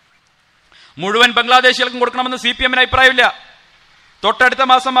കൊടുക്കണമെന്നാണ്. മുഴുവൻ ബംഗ്ലാദേശികൾക്കും കൊടുക്കണമെന്ന് CPMന് അഭിപ്രായമില്ല. തൊട്ടടുത്ത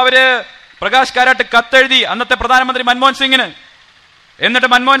മാസം അവര് പ്രകാശ് കാരാട്ട് കത്തെഴുതി അന്നത്തെ പ്രധാനമന്ത്രി മൻമോഹൻ സിംഗിന്. എന്നിട്ട്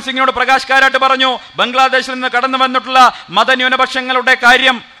മൻമോഹൻ സിംഗിനോട് പ്രകാശ് കാരാട്ട് പറഞ്ഞു, ബംഗ്ലാദേശിൽ നിന്ന് കടന്നു വന്നിട്ടുള്ള മതന്യൂനപക്ഷങ്ങളുടെ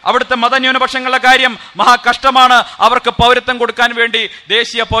കാര്യം, അവിടുത്തെ മതന്യൂനപക്ഷങ്ങളുടെ കാര്യം മഹാകഷ്ടമാണ്, അവർക്ക് പൗരത്വം കൊടുക്കാൻ വേണ്ടി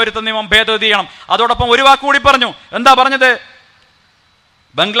ദേശീയ പൗരത്വ നിയമം ഭേദഗതി ചെയ്യണം. അതോടൊപ്പം ഒരു വാക്കുകൂടി പറഞ്ഞു. എന്താ പറഞ്ഞത്?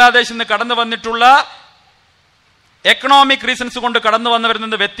 ബംഗ്ലാദേശിൽ നിന്ന് കടന്നു വന്നിട്ടുള്ള എക്കണോമിക് റീസൺസ് കൊണ്ട് കടന്നു വന്നവരിൽ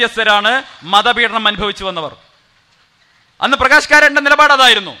നിന്ന് വ്യത്യസ്തരാണ് മതപീഡനം അനുഭവിച്ചു വന്നവർ. അന്ന് പ്രകാശ് കാരാട്ടിന്റെ നിലപാട്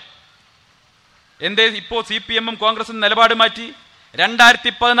അതായിരുന്നു. എന്തേ ഇപ്പോ CPMും കോൺഗ്രസും നിലപാട് മാറ്റി?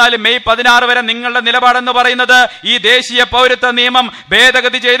 2014 മെയ് 16 വരെ നിങ്ങളുടെ നിലപാടെന്ന് പറയുന്നത് ഈ ദേശീയ പൗരത്വ നിയമം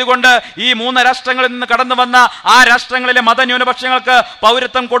ഭേദഗതി ചെയ്തുകൊണ്ട് ഈ 3 രാഷ്ട്രങ്ങളിൽ നിന്ന് കടന്നു വന്ന ആ രാഷ്ട്രങ്ങളിലെ മതന്യൂനപക്ഷങ്ങൾക്ക്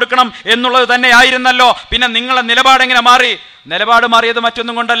പൗരത്വം കൊടുക്കണം എന്നുള്ളത് തന്നെ ആയിരുന്നല്ലോ. പിന്നെ നിങ്ങളുടെ നിലപാട് എങ്ങനെ മാറി? നിലപാട് മാറിയത്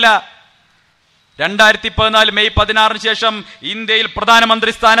മറ്റൊന്നും കൊണ്ടല്ല. 2014 മെയ് 16 ശേഷം ഇന്ത്യയിൽ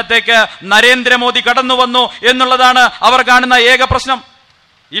പ്രധാനമന്ത്രി സ്ഥാനത്തേക്ക് നരേന്ദ്രമോദി കടന്നു വന്നു എന്നുള്ളതാണ് അവർ കാണുന്ന ഏക പ്രശ്നം.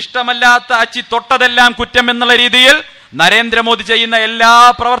 ഇഷ്ടമല്ലാത്ത അച്ചി തൊട്ടതെല്ലാം കുറ്റം എന്നുള്ള രീതിയിൽ നരേന്ദ്രമോദി ചെയ്യുന്ന എല്ലാ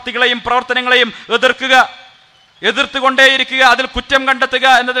പ്രവർത്തനങ്ങളെയും എതിർത്തുകൊണ്ടേയിരിക്കുക, അതിൽ കുറ്റം കണ്ടെത്തുക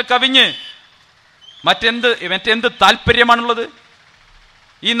എന്നതിൽ കവിഞ്ഞ് മറ്റെന്ത് താല്പര്യമാണുള്ളത്?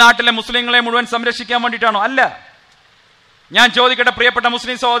 ഈ നാട്ടിലെ മുസ്ലിങ്ങളെ മുഴുവൻ സംരക്ഷിക്കാൻ വേണ്ടിയിട്ടാണോ? അല്ല. ഞാൻ ചോദിക്കട്ടെ പ്രിയപ്പെട്ട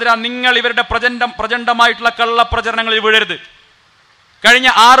മുസ്ലിം സഹോദര, നിങ്ങൾ ഇവരുടെ പ്രചണ്ഡമായിട്ടുള്ള കള്ളപ്രചരണങ്ങളിൽ വീഴരുത്. കഴിഞ്ഞ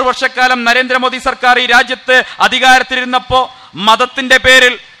 6 വർഷക്കാലം നരേന്ദ്രമോദി സർക്കാർ ഈ രാജ്യത്ത് അധികാരത്തിലിരുന്നപ്പോ മതത്തിന്റെ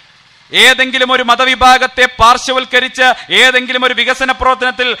പേരിൽ ഏതെങ്കിലും ഒരു മതവിഭാഗത്തെ പാർശ്വവൽക്കരിച്ച് ഏതെങ്കിലും ഒരു വികസന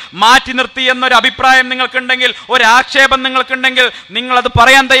പ്രവർത്തനത്തിൽ മാറ്റി നിർത്തി എന്നൊരു അഭിപ്രായം നിങ്ങൾക്കുണ്ടെങ്കിൽ, ഒരു ആക്ഷേപം നിങ്ങൾക്കുണ്ടെങ്കിൽ, നിങ്ങൾ അത്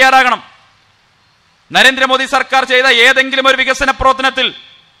പറയാൻ തയ്യാറാകണം. നരേന്ദ്രമോദി സർക്കാർ ചെയ്ത ഏതെങ്കിലും ഒരു വികസന പ്രവർത്തനത്തിൽ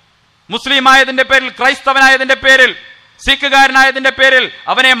മുസ്ലിം ആയതിന്റെ പേരിൽ, ക്രൈസ്തവനായതിന്റെ പേരിൽ, സിഖുകാരനായതിന്റെ പേരിൽ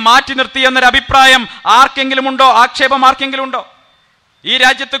അവനെ മാറ്റി നിർത്തി എന്നൊരു അഭിപ്രായം ആർക്കെങ്കിലും ഉണ്ടോ? ആക്ഷേപം ആർക്കെങ്കിലും ഉണ്ടോ? ഈ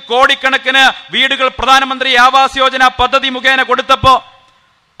രാജ്യത്ത് കോടിക്കണക്കിന് വീടുകൾ പ്രധാനമന്ത്രി ആവാസ് യോജന പദ്ധതി മുഖേന കൊടുത്തപ്പോ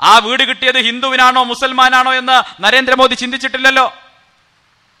ആ വീട് കിട്ടിയത് ഹിന്ദുവിനാണോ മുസൽമാനാണോ എന്ന് നരേന്ദ്രമോദി ചിന്തിച്ചിട്ടില്ലല്ലോ.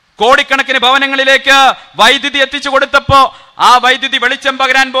 കോടിക്കണക്കിന് ഭവനങ്ങളിലേക്ക് വൈദ്യുതി എത്തിച്ചു കൊടുത്തപ്പോ ആ വൈദ്യുതി വെളിച്ചം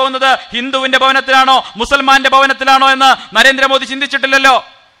പകരാൻ പോകുന്നത് ഹിന്ദുവിന്റെ ഭവനത്തിലാണോ മുസൽമാന്റെ ഭവനത്തിലാണോ എന്ന് നരേന്ദ്രമോദി ചിന്തിച്ചിട്ടില്ലല്ലോ.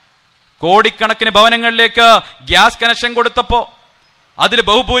 കോടിക്കണക്കിന് ഭവനങ്ങളിലേക്ക് ഗ്യാസ് കണക്ഷൻ കൊടുത്തപ്പോ അതിൽ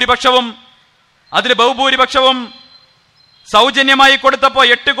ബഹുഭൂരിപക്ഷവും സൗജന്യമായി കൊടുത്തപ്പോ,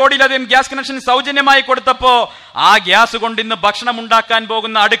 8 കോടിയിലധികം ഗ്യാസ് കണക്ഷൻ സൗജന്യമായി കൊടുത്തപ്പോ ആ ഗ്യാസ് കൊണ്ട് ഇന്ന് ഭക്ഷണം ഉണ്ടാക്കാൻ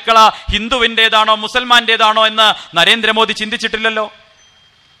പോകുന്ന അടുക്കള ഹിന്ദുവിന്റേതാണോ മുസൽമാന്റേതാണോ എന്ന് നരേന്ദ്രമോദി ചിന്തിച്ചിട്ടില്ലല്ലോ.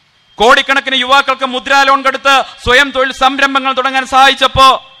 കോടിക്കണക്കിന് യുവാക്കൾക്ക് മുദ്രാ ലോൺ കൊടുത്ത് സ്വയം തൊഴിൽ സംരംഭങ്ങൾ തുടങ്ങാൻ സഹായിച്ചപ്പോ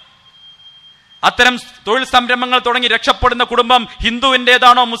അത്തരം തൊഴിൽ സംരംഭങ്ങൾ തുടങ്ങി രക്ഷപ്പെടുന്ന കുടുംബം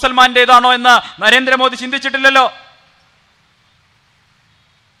ഹിന്ദുവിന്റേതാണോ മുസൽമാന്റേതാണോ എന്ന് നരേന്ദ്രമോദി ചിന്തിച്ചിട്ടില്ലല്ലോ.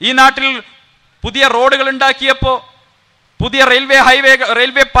 ഈ നാട്ടിൽ പുതിയ റോഡുകൾ ഉണ്ടാക്കിയപ്പോ, പുതിയ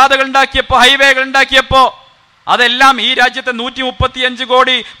റെയിൽവേ പാതകൾ ഉണ്ടാക്കിയപ്പോ, ഹൈവേകൾ ഉണ്ടാക്കിയപ്പോ അതെല്ലാം ഈ രാജ്യത്തെ 135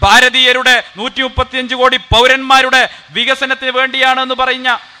 കോടി ഭാരതീയരുടെ 135 കോടി പൗരന്മാരുടെ വികസനത്തിന് വേണ്ടിയാണെന്ന് പറഞ്ഞ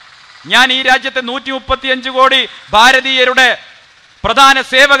ഞാൻ ഈ രാജ്യത്തെ 135 കോടി ഭാരതീയരുടെ പ്രധാന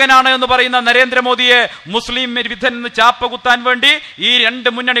സേവകനാണ് എന്ന് പറയുന്ന നരേന്ദ്രമോദിയെ മുസ്ലിം വിരുദ്ധൻ എന്ന് ചാപ്പ കുത്താൻ വേണ്ടി ഈ 2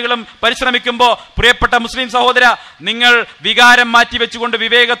 മുന്നണികളും പരിശ്രമിക്കുമ്പോ പ്രിയപ്പെട്ട മുസ്ലിം സഹോദര, നിങ്ങൾ വികാരം മാറ്റിവെച്ചുകൊണ്ട്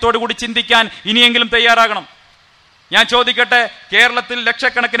വിവേകത്തോടു കൂടി ചിന്തിക്കാൻ ഇനിയെങ്കിലും തയ്യാറാകണം. ഞാൻ ചോദിക്കട്ടെ, കേരളത്തിൽ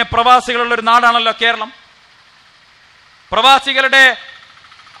ലക്ഷക്കണക്കിന് പ്രവാസികളുള്ള ഒരു നാടാണല്ലോ കേരളം. പ്രവാസികളുടെ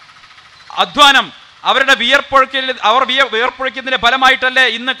അധ്വാനം, അവരുടെ വിയർപ്പൊഴുക്കിയതിന്റെ ഫലമായിട്ടല്ലേ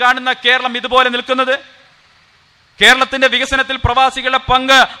ഇന്ന് കാണുന്ന കേരളം ഇതുപോലെ നിൽക്കുന്നത്? കേരളത്തിന്റെ വികസനത്തിൽ പ്രവാസികളുടെ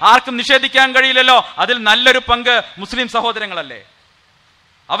പങ്ക് ആർക്കും നിഷേധിക്കാൻ കഴിയില്ലല്ലോ. അതിൽ നല്ലൊരു പങ്ക് മുസ്ലിം സഹോദരങ്ങളല്ലേ?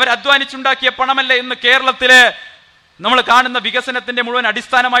 അവരധ്വാനിച്ചുണ്ടാക്കിയ പണമല്ലേ ഇന്ന് കേരളത്തിലെ നമ്മൾ കാണുന്ന വികസനത്തിന്റെ മുഴുവൻ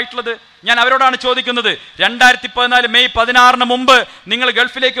അടിസ്ഥാനമായിട്ടുള്ളത്? ഞാൻ അവരോടാണ് ചോദിക്കുന്നത്, 2014 മെയ് 16 മുമ്പ് നിങ്ങൾ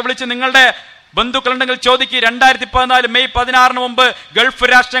ഗൾഫിലേക്ക് വിളിച്ച് നിങ്ങളുടെ ബന്ധുക്കളുണ്ടെങ്കിൽ ചോദിക്കുക, 2014 മെയ് 16 മുമ്പ് ഗൾഫ്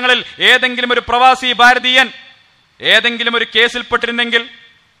രാഷ്ട്രങ്ങളിൽ ഏതെങ്കിലും ഒരു പ്രവാസി ഭാരതീയൻ ഏതെങ്കിലും ഒരു കേസിൽപ്പെട്ടിരുന്നെങ്കിൽ,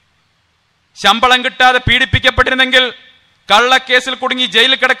 ശമ്പളം കിട്ടാതെ പീഡിപ്പിക്കപ്പെട്ടിരുന്നെങ്കിൽ, കള്ളക്കേസിൽ കുടുങ്ങി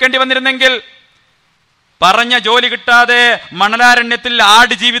ജയിലിൽ കിടക്കേണ്ടി വന്നിരുന്നെങ്കിൽ, പറഞ്ഞ ജോലി കിട്ടാതെ മണലാരണ്യത്തിൽ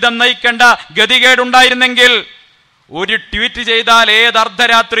ആടുജീവിതം നയിക്കേണ്ട ഗതികേടുണ്ടായിരുന്നെങ്കിൽ, ഒരു ട്വീറ്റ് ചെയ്താൽ ഏത്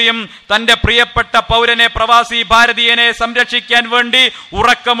അർദ്ധരാത്രിയും തന്റെ പ്രിയപ്പെട്ട പൗരനെ, പ്രവാസി ഭാരതീയനെ സംരക്ഷിക്കാൻ വേണ്ടി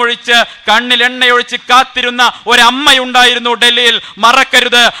ഉറക്കമൊഴിച്ച് കണ്ണിൽ എണ്ണയൊഴിച്ച് കാത്തിരുന്ന ഒരമ്മയുണ്ടായിരുന്നു ഡൽഹിയിൽ.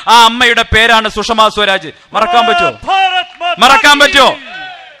 മറക്കരുത്, ആ അമ്മയുടെ പേരാണ് സുഷമാ സ്വരാജ്. മറക്കാൻ പറ്റുമോ?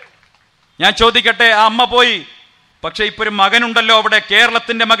 ഞാൻ ചോദിക്കട്ടെ, ആ അമ്മ പോയി, പക്ഷെ ഇപ്പൊ ഒരു മകനുണ്ടല്ലോ അവിടെ,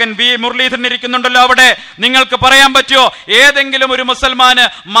 കേരളത്തിന്റെ മകൻ വി മുരളീധരൻ ഇരിക്കുന്നുണ്ടല്ലോ അവിടെ. നിങ്ങൾക്ക് പറയാൻ പറ്റുമോ ഏതെങ്കിലും ഒരു മുസൽമാന്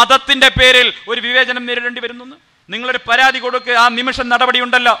മതത്തിന്റെ പേരിൽ ഒരു വിവേചനം നേരിടേണ്ടി വരുന്നു? നിങ്ങളൊരു പരാതി കൊടുക്കുക, ആ നിമിഷം നടപടി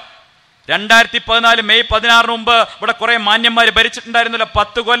ഉണ്ടല്ലോ. 2014 മെയ് 16 മുമ്പ് ഇവിടെ കുറെ മാന്യന്മാര് ഭരിച്ചിട്ടുണ്ടായിരുന്നല്ലോ,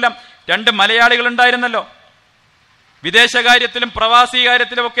 10 കൊല്ലം. 2 മലയാളികൾ ഉണ്ടായിരുന്നല്ലോ. വിദേശകാര്യത്തിലും പ്രവാസി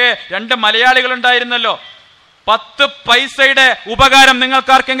കാര്യത്തിലും ഒക്കെ 2 മലയാളികൾ ഉണ്ടായിരുന്നല്ലോ. 10 പൈസയുടെ ഉപകാരം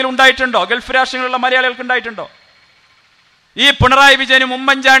നിങ്ങൾക്കാർക്കെങ്കിലും ഉണ്ടായിട്ടുണ്ടോ? ഗൾഫ് രാഷ്ട്രങ്ങളിലുള്ള മലയാളികൾക്ക് ഉണ്ടായിട്ടുണ്ടോ? ഈ പിണറായി വിജയനും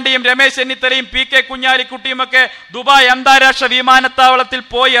ഉമ്മൻചാണ്ടിയും രമേശ് ചെന്നിത്തലയും PK കുഞ്ഞാലിക്കുട്ടിയും ഒക്കെ ദുബായ് അന്താരാഷ്ട്ര വിമാനത്താവളത്തിൽ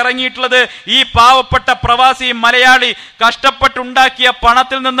പോയി ഇറങ്ങിയിട്ടുള്ളത് ഈ പാവപ്പെട്ട പ്രവാസി മലയാളി കഷ്ടപ്പെട്ടുണ്ടാക്കിയ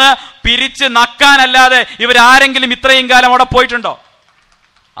പണത്തിൽ നിന്ന് പിരിച്ച് നക്കാനല്ലാതെ ഇവരാരെങ്കിലും ഇത്രയും കാലം അവിടെ പോയിട്ടുണ്ടോ?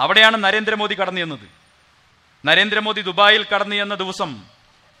 അവിടെയാണ് നരേന്ദ്രമോദി കടന്നു ചെന്നത്. നരേന്ദ്രമോദി ദുബായിൽ കടന്നു ചെന്ന ദിവസം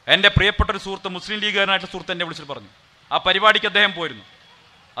എന്റെ പ്രിയപ്പെട്ട ഒരു സുഹൃത്ത്, മുസ്ലിം ലീഗുകാരനായിട്ട് സുഹൃത്ത് എന്നെ വിളിച്ചിട്ട് പറഞ്ഞു, ആ പരിപാടിക്ക് അദ്ദേഹം പോയിരുന്നു.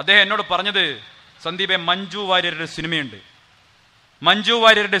 അദ്ദേഹം എന്നോട് പറഞ്ഞത്, സന്ദീപെ, മഞ്ജു വാര്യരുടെ സിനിമയുണ്ട്.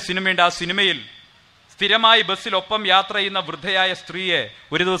 ആ സിനിമയിൽ സ്ഥിരമായി ബസ്സിലൊപ്പം യാത്ര ചെയ്യുന്ന വൃദ്ധയായ സ്ത്രീയെ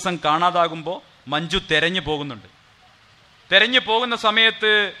ഒരു ദിവസം കാണാതാകുമ്പോൾ മഞ്ജു തെരഞ്ഞു പോകുന്നുണ്ട്. തെരഞ്ഞു പോകുന്ന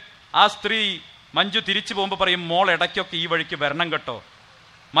സമയത്ത് ആ സ്ത്രീ മഞ്ജു തിരിച്ചു പോകുമ്പോൾ പറയും, മോൾ ഇടയ്ക്കൊക്കെ ഈ വഴിക്ക് വരണം കേട്ടോ,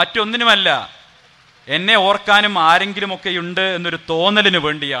 മറ്റൊന്നിനുമല്ല, എന്നെ ഓർക്കാനും ആരെങ്കിലുമൊക്കെ ഉണ്ട് എന്നൊരു തോന്നലിന്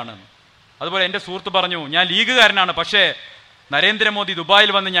വേണ്ടിയാണ്. അതുപോലെ എൻ്റെ സുഹൃത്ത് പറഞ്ഞു, ഞാൻ ലീഗുകാരനാണ്, പക്ഷേ നരേന്ദ്രമോദി ദുബായിൽ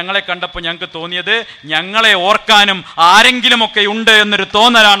വന്ന് ഞങ്ങളെ കണ്ടപ്പോൾ ഞങ്ങൾക്ക് തോന്നിയത് ഞങ്ങളെ ഓർക്കാനും ആരെങ്കിലുമൊക്കെ ഉണ്ട് എന്നൊരു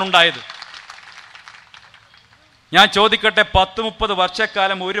തോന്നലാണ് ഉണ്ടായത്. ഞാൻ ചോദിക്കട്ടെ, 10-30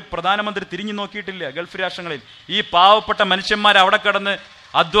 വർഷക്കാലം ഒരു പ്രധാനമന്ത്രി തിരിഞ്ഞു നോക്കിയിട്ടില്ല ഗൾഫ് രാഷ്ട്രങ്ങളിൽ. ഈ പാവപ്പെട്ട മനുഷ്യന്മാർ അവിടെ കിടന്ന്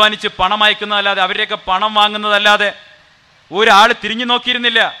അധ്വാനിച്ച് പണം അയക്കുന്നതല്ലാതെ, അവരെയൊക്കെ പണം വാങ്ങുന്നതല്ലാതെ ഒരാൾ തിരിഞ്ഞു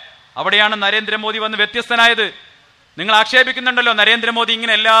നോക്കിയിരുന്നില്ല. അവിടെയാണ് നരേന്ദ്രമോദി വന്ന് വ്യത്യസ്തനായത്. നിങ്ങൾ ആക്ഷേപിക്കുന്നുണ്ടല്ലോ നരേന്ദ്രമോദി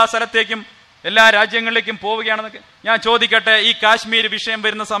ഇങ്ങനെ എല്ലാ സ്ഥലത്തേക്കും എല്ലാ രാജ്യങ്ങളിലേക്കും പോവുകയാണെന്നൊക്കെ. ഞാൻ ചോദിക്കട്ടെ, ഈ കാശ്മീർ വിഷയം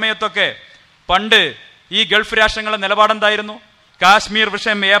വരുന്ന സമയത്തൊക്കെ പണ്ട് ഈ ഗൾഫ് രാഷ്ട്രങ്ങളുടെ നിലപാടെന്തായിരുന്നു? കാശ്മീർ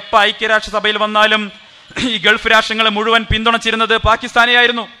വിഷയം എപ്പോൾ ഐക്യരാഷ്ട്രസഭയിൽ വന്നാലും ഈ ഗൾഫ് രാഷ്ട്രങ്ങൾ മുഴുവൻ പിന്തുണച്ചിരുന്നത്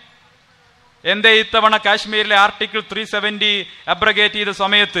പാകിസ്ഥാനെയായിരുന്നു. എന്തേ ഇത്തവണ കാശ്മീരിലെ ആർട്ടിക്കിൾ 370 അബ്രഗേറ്റ് ചെയ്ത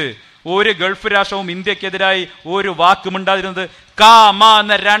സമയത്ത് ഒരു ഗൾഫ് രാഷ്ട്രവും ഇന്ത്യക്കെതിരായി ഒരു വാക്ക് മിണ്ടാതിരുന്നത്?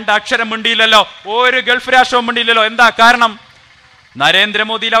 എന്ന 2 അക്ഷരം മിണ്ടിയില്ലല്ലോ, ഒരു ഗൾഫ് രാഷ്ട്രവും മിണ്ടിയില്ലല്ലോ. എന്താ കാരണം?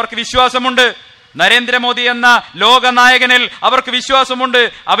 നരേന്ദ്രമോദിയിൽ അവർക്ക് വിശ്വാസമുണ്ട്. നരേന്ദ്രമോദി എന്ന ലോകനായകനിൽ അവർക്ക് വിശ്വാസമുണ്ട്.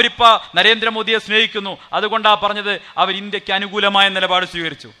 അവരിപ്പോ നരേന്ദ്രമോദിയെ സ്നേഹിക്കുന്നു. അതുകൊണ്ടാ പറഞ്ഞത് അവർ ഇന്ത്യക്ക് അനുകൂലമായ നിലപാട്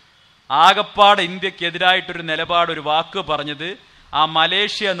സ്വീകരിച്ചു. ആകപ്പാട് ഇന്ത്യക്കെതിരായിട്ടൊരു നിലപാട്, ഒരു വാക്ക് പറഞ്ഞത് ആ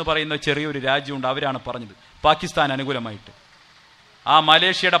മലേഷ്യ എന്ന് പറയുന്ന ചെറിയൊരു രാജ്യമുണ്ട്, അവരാണ് പറഞ്ഞത് പാകിസ്ഥാൻ അനുകൂലമായിട്ട്. ആ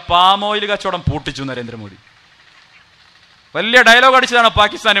മലേഷ്യയുടെ പാം ഓയിൽ കച്ചവടം പൂട്ടിച്ചു നരേന്ദ്രമോദി. വലിയ ഡയലോഗ് അടിച്ചതാണ്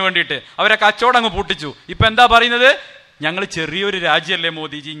പാകിസ്ഥാന് വേണ്ടിയിട്ട്. അവരെ കച്ചവടം അങ്ങ് പൂട്ടിച്ചു. ഇപ്പൊ എന്താ പറയുന്നത്? ഞങ്ങൾ ചെറിയൊരു രാജ്യമല്ലേ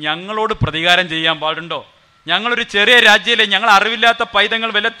മോദിജി, ഞങ്ങളോട് പ്രതികാരം ചെയ്യാൻ പാടുണ്ടോ? ഞങ്ങളൊരു ചെറിയ രാജ്യമല്ലേ, ഞങ്ങൾ അറിവില്ലാത്ത പൈതങ്ങൾ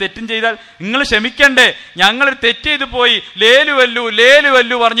വല്ല തെറ്റും ചെയ്താൽ നിങ്ങൾ ക്ഷമിക്കണ്ടേ? ഞങ്ങളൊരു തെറ്റ് ചെയ്തു പോയി,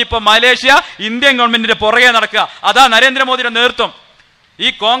 ലേലുവല്ലു പറഞ്ഞിപ്പോ മലേഷ്യ ഇന്ത്യൻ ഗവൺമെന്റിന്റെ പുറകെ നടക്കുക. അതാ നരേന്ദ്രമോദിയുടെ നേതൃത്വം. ഈ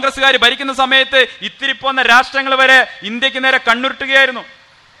കോൺഗ്രസ്സുകാർ ഭരിക്കുന്ന സമയത്ത് ഇത്തിരി പോന്ന രാഷ്ട്രങ്ങൾ വരെ ഇന്ത്യക്ക് നേരെ കണ്ണുരുട്ടുകയായിരുന്നു.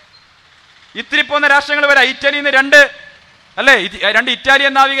 ഇത്തിരി പോന്ന രാഷ്ട്രങ്ങൾ വരെ, ഇറ്റലിയിൽ നിന്ന് 2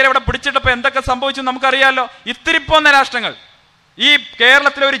 ഇറ്റാലിയൻ നാവികരെ ഇവിടെ പിടിച്ചിട്ടപ്പോ എന്തൊക്കെ സംഭവിച്ചു നമുക്കറിയാലോ. ഇത്തിരി പോന്ന രാഷ്ട്രങ്ങൾ, ഈ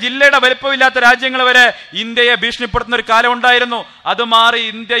കേരളത്തിലെ ഒരു ജില്ലയുടെ വലിപ്പമില്ലാത്ത രാജ്യങ്ങൾ വരെ ഇന്ത്യയെ ഭീഷണിപ്പെടുത്തുന്ന ഒരു കാലം ഉണ്ടായിരുന്നു. അത് മാറി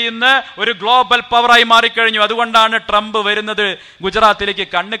ഇന്ത്യ ഇന്ന് ഒരു ഗ്ലോബൽ പവറായി മാറിക്കഴിഞ്ഞു. അതുകൊണ്ടാണ് ട്രംപ് വരുന്നത് ഗുജറാത്തിലേക്ക്.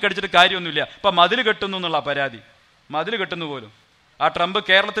 കണ്ണ് കടിച്ചിട്ട് കാര്യമൊന്നുമില്ല. ഇപ്പൊ മതിൽ കെട്ടുന്നു എന്നുള്ള പരാതി, മതിൽ കെട്ടുന്നു പോലും. ആ ട്രംപ്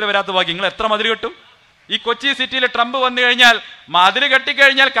കേരളത്തിൽ വരാത്ത ഭാഗ്യം. നിങ്ങൾ എത്ര മതിൽ കെട്ടും? ഈ കൊച്ചി സിറ്റിയിൽ ട്രംപ് വന്നു കഴിഞ്ഞാൽ, മതിൽ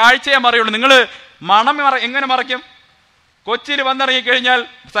കെട്ടിക്കഴിഞ്ഞാൽ കാഴ്ചയെ മറയുള്ളൂ. നിങ്ങൾ മണം എങ്ങനെ മറയ്ക്കും? കൊച്ചിയിൽ വന്നിറങ്ങിക്കഴിഞ്ഞാൽ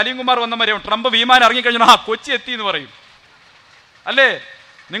സലീം കുമാർ വന്ന മറിയും, ട്രംപ് വിമാനം ഇറങ്ങിക്കഴിഞ്ഞാൽ കൊച്ചി എത്തി എന്ന് പറയും, അല്ലേ?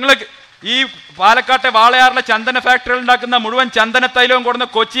 നിങ്ങൾ ഈ പാലക്കാട്ടെ വാളയാറിലെ ചന്ദന ഫാക്ടറികൾ ഉണ്ടാക്കുന്ന മുഴുവൻ ചന്ദന തൈലവും കൊടുന്ന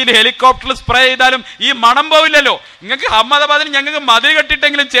കൊച്ചിയിൽ ഹെലികോപ്റ്ററിൽ സ്പ്രേ ചെയ്താലും ഈ മണം പോവില്ലല്ലോ. നിങ്ങൾക്ക് അഹമ്മദാബാദിൽ ഞങ്ങൾക്ക് മതിൽ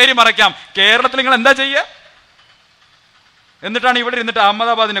കെട്ടിട്ടെങ്കിലും ചേരി മറയ്ക്കാം. കേരളത്തിൽ നിങ്ങൾ എന്താ ചെയ്യുക? എന്നിട്ടാണ് ഇവിടെ ഇരുന്നിട്ട്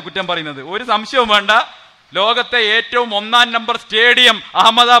അഹമ്മദാബാദിനെ കുറ്റം പറയുന്നത്. ഒരു സംശയവും വേണ്ട, ലോകത്തെ ഏറ്റവും 1-ാം നമ്പർ സ്റ്റേഡിയം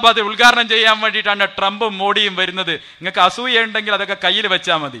അഹമ്മദാബാദ് ഉദ്ഘാടനം ചെയ്യാൻ വേണ്ടിയിട്ടാണ് ട്രംപും മോഡിയും വരുന്നത്. നിങ്ങൾക്ക് അസൂയ ഉണ്ടെങ്കിൽ അതൊക്കെ കയ്യിൽ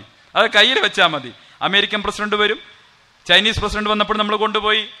വെച്ചാൽ മതി. അമേരിക്കൻ പ്രസിഡന്റ് വരും, ചൈനീസ് പ്രസിഡന്റ് വന്നപ്പോൾ നമ്മൾ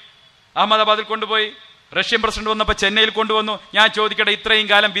കൊണ്ടുപോയി അഹമ്മദാബാദിൽ കൊണ്ടുപോയി, റഷ്യൻ പ്രസിഡന്റ് വന്നപ്പോൾ ചെന്നൈയിൽ കൊണ്ടുവന്നു. ഞാൻ ചോദിക്കട്ടെ, ഇത്രയും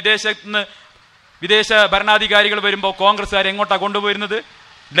കാലം വിദേശ ഭരണാധികാരികൾ വരുമ്പോൾ കോൺഗ്രസ്സുകാർ എങ്ങോട്ടാ കൊണ്ടുപോയിരുന്നത്?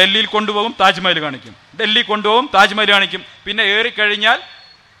 ഡൽഹിയിൽ കൊണ്ടുപോകും, താജ്മഹൽ കാണിക്കും. പിന്നെ ഏറിക്കഴിഞ്ഞാൽ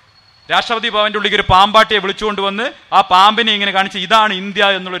രാഷ്ട്രപതി ഭവന്റെ ഉള്ളിൽ ഒരു പാമ്പാട്ടിയെ വിളിച്ചുകൊണ്ട് വന്ന് ആ പാമ്പിനെ ഇങ്ങനെ കാണിച്ച് ഇതാണ് ഇന്ത്യ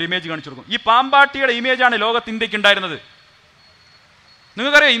എന്നുള്ളൊരു ഇമേജ് കാണിച്ചു കൊടുക്കും. ഈ പാമ്പാട്ടിയുടെ ഇമേജാണ് ലോകത്ത് ഇന്ത്യക്ക് ഉണ്ടായിരുന്നത്.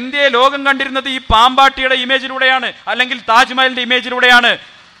 നിങ്ങൾക്കറിയാം, ഇന്ത്യയെ ലോകം കണ്ടിരുന്നത് ഈ പാമ്പാട്ടിയുടെ ഇമേജിലൂടെയാണ്, അല്ലെങ്കിൽ താജ്മഹലിന്റെ ഇമേജിലൂടെയാണ്.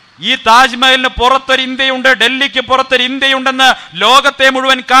 ഈ താജ്മഹലിന് പുറത്തൊരു ഇന്ത്യയുണ്ട്, ഡൽഹിക്ക് പുറത്തൊരു ഇന്ത്യയുണ്ടെന്ന് ലോകത്തെ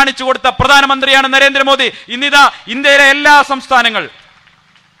മുഴുവൻ കാണിച്ചു കൊടുത്ത പ്രധാനമന്ത്രിയാണ് നരേന്ദ്രമോദി. ഇന്നിതാ ഇന്ത്യയിലെ എല്ലാ സംസ്ഥാനങ്ങൾ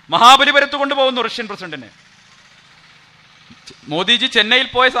മഹാബലിപുരത്ത് കൊണ്ടുപോകുന്നു റഷ്യൻ പ്രസിഡന്റിനെ. മോദിജി ചെന്നൈയിൽ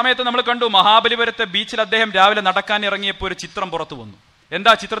പോയ സമയത്ത് നമ്മൾ കണ്ടു, മഹാബലിപുരത്തെ ബീച്ചിൽ അദ്ദേഹം രാവിലെ നടക്കാൻ ഇറങ്ങിയപ്പോൾ ഒരു ചിത്രം പുറത്തു വന്നു.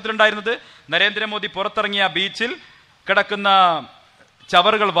 എന്താ ചിത്രത്തിലുണ്ടായിരുന്നത്? നരേന്ദ്രമോദി പുറത്തിറങ്ങിയ ബീച്ചിൽ കിടക്കുന്ന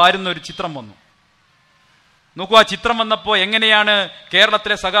ചവറുകൾ വാരുന്ന ഒരു ചിത്രം വന്നു. നോക്കൂ, ആ ചിത്രം വന്നപ്പോൾ എങ്ങനെയാണ്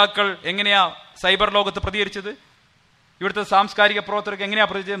കേരളത്തിലെ സഖാക്കൾ എങ്ങനെയാ സൈബർ ലോകത്ത് പ്രതികരിച്ചത്? ഇവിടുത്തെ സാംസ്കാരിക പ്രവർത്തകർക്ക് എങ്ങനെയാ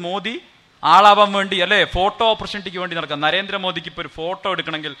പ്രതികരിച്ചത്? മോദി ആളാവാൻ വേണ്ടി, അല്ലെ, ഫോട്ടോ ഓപ്പർച്യൂണിറ്റിക്ക് വേണ്ടി നടക്കാം. നരേന്ദ്രമോദിക്ക് ഇപ്പോൾ ഒരു ഫോട്ടോ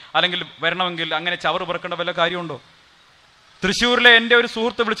എടുക്കണമെങ്കിൽ അല്ലെങ്കിൽ വരണമെങ്കിൽ അങ്ങനെ ചവറ് പെറുക്കേണ്ട വല്ല കാര്യമുണ്ടോ? തൃശ്ശൂരിലെ എൻ്റെ ഒരു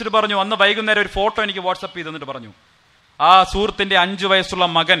സുഹൃത്ത് വിളിച്ചിട്ട് പറഞ്ഞു, അന്ന് വൈകുന്നേരം ഒരു ഫോട്ടോ എനിക്ക് വാട്സപ്പ് ചെയ്ത് തന്നിട്ട് പറഞ്ഞു, ആ സുഹൃത്തിന്റെ 5 വയസ്സുള്ള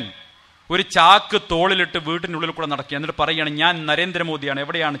മകൻ ഒരു ചാക്ക് തോളിലിട്ട് വീട്ടിനുള്ളിൽ കൂടെ നടക്കുക. എന്നിട്ട് പറയുകയാണ്, ഞാൻ നരേന്ദ്രമോദിയാണ്,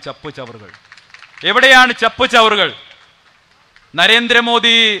 എവിടെയാണ് ചപ്പ് ചവറുകൾ?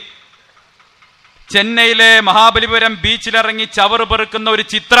 നരേന്ദ്രമോദി ചെന്നൈയിലെ മഹാബലിപുരം ബീച്ചിലിറങ്ങി ചവറ് പെറുക്കുന്ന ഒരു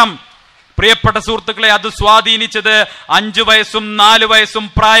ചിത്രം, പ്രിയപ്പെട്ട സുഹൃത്തുക്കളെ, അത് സ്വാധീനിച്ചത് 5 വയസ്സും 4 വയസ്സും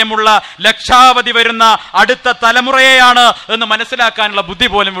പ്രായമുള്ള ലക്ഷാവധി വരുന്ന അടുത്ത തലമുറയെയാണ് എന്ന് മനസ്സിലാക്കാനുള്ള ബുദ്ധി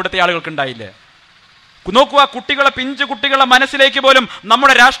പോലും ഇവിടുത്തെ ആളുകൾക്ക് ഉണ്ടായില്ലേ. നോക്കുക, കുട്ടികളെ, പിഞ്ചു കുട്ടികളെ മനസ്സിലേക്ക് പോലും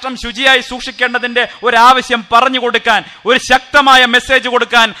നമ്മുടെ രാഷ്ട്രം ശുചിയായി സൂക്ഷിക്കേണ്ടതിന്റെ ഒരാവശ്യം പറഞ്ഞു കൊടുക്കാൻ, ഒരു ശക്തമായ മെസ്സേജ്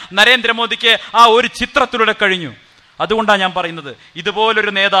കൊടുക്കാൻ നരേന്ദ്രമോദിക്ക് ആ ഒരു ചിത്രത്തിലൂടെ കഴിഞ്ഞു. അതുകൊണ്ടാണ് ഞാൻ പറയുന്നത്,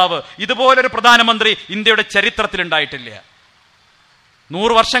 ഇതുപോലൊരു നേതാവ്, ഇതുപോലൊരു പ്രധാനമന്ത്രി ഇന്ത്യയുടെ ചരിത്രത്തിൽ ഉണ്ടായിട്ടില്ല.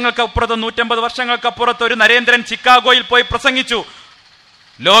 100 വർഷങ്ങൾക്കപ്പുറത്ത്, 150 വർഷങ്ങൾക്കപ്പുറത്ത് ഒരു നരേന്ദ്രൻ ചിക്കാഗോയിൽ പോയി പ്രസംഗിച്ചു.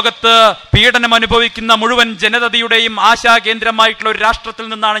 ലോകത്ത് പീഡനം അനുഭവിക്കുന്ന മുഴുവൻ ജനതയുടെയും ആശാകേന്ദ്രമായിട്ടുള്ള ഒരു രാഷ്ട്രത്തിൽ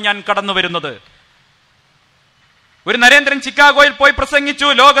നിന്നാണ് ഞാൻ കടന്നു വരുന്നത്. ഒരു നരേന്ദ്രൻ ചിക്കാഗോയിൽ പോയി പ്രസംഗിച്ചു,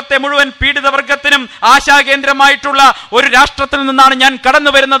 ലോകത്തെ മുഴുവൻ പീഡിതവർഗത്തിനും ആശാകേന്ദ്രമായിട്ടുള്ള ഒരു രാഷ്ട്രത്തിൽ നിന്നാണ് ഞാൻ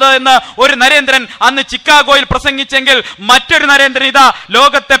കടന്നു വരുന്നത് എന്ന് ഒരു നരേന്ദ്രൻ അന്ന് ചിക്കാഗോയിൽ പ്രസംഗിച്ചെങ്കിൽ, മറ്റൊരു നരേന്ദ്രൻ ഇതാ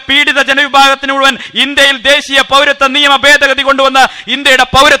ലോകത്തെ പീഡിത ജനവിഭാഗത്തിന് മുഴുവൻ ഇന്ത്യയിൽ ദേശീയ പൗരത്വ നിയമ ഭേദഗതി കൊണ്ടുവന്ന് ഇന്ത്യയുടെ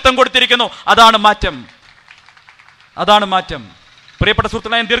പൗരത്വം കൊടുത്തിരിക്കുന്നു. അതാണ് മാറ്റം, അതാണ് മാറ്റം. പ്രിയപ്പെട്ട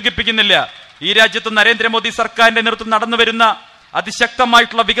സുഹൃത്തുക്കളെ, ഞാൻ ദീർഘിപ്പിക്കുന്നില്ല. ഈ രാജ്യത്ത് നരേന്ദ്രമോദി സർക്കാരിന്റെ നേതൃത്വം നടന്നു വരുന്ന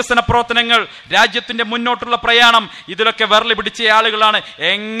അതിശക്തമായിട്ടുള്ള വികസന പ്രവർത്തനങ്ങൾ, രാജ്യത്തിന്റെ മുന്നോട്ടുള്ള പ്രയാണം, ഇതിലൊക്കെ വിരളി പിടിച്ച ആളുകളാണ്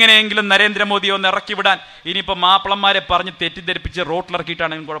എങ്ങനെയെങ്കിലും നരേന്ദ്രമോദിയെ ഒന്ന് ഇറക്കി വിടാൻ. ഇനിയിപ്പോ മാപ്പിളന്മാരെ പറഞ്ഞ് തെറ്റിദ്ധരിപ്പിച്ച്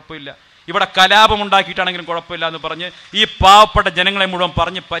റോട്ടിലിറക്കിയിട്ടാണെങ്കിലും കുഴപ്പമില്ല, ഇവിടെ കലാപം ഉണ്ടാക്കിയിട്ടാണെങ്കിലും കുഴപ്പമില്ല എന്ന് പറഞ്ഞ് ഈ പാവപ്പെട്ട ജനങ്ങളെ മുഴുവൻ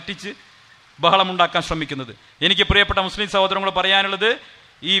പറഞ്ഞ് പറ്റിച്ച് ബഹളമുണ്ടാക്കാൻ ശ്രമിക്കുന്നത്. എനിക്ക് പ്രിയപ്പെട്ട മുസ്ലിം സഹോദരങ്ങൾ പറയാനുള്ളത്,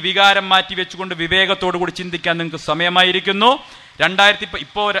 ഈ വികാരം മാറ്റി വെച്ചുകൊണ്ട് വിവേകത്തോടു കൂടി ചിന്തിക്കാൻ നിങ്ങൾക്ക് സമയമായിരിക്കുന്നു.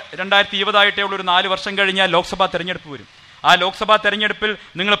 2020 ആയിട്ടേ ഉള്ള ഒരു 4 വർഷം കഴിഞ്ഞാൽ ലോക്സഭാ തെരഞ്ഞെടുപ്പ് വരും. ആ ലോക്സഭാ തെരഞ്ഞെടുപ്പിൽ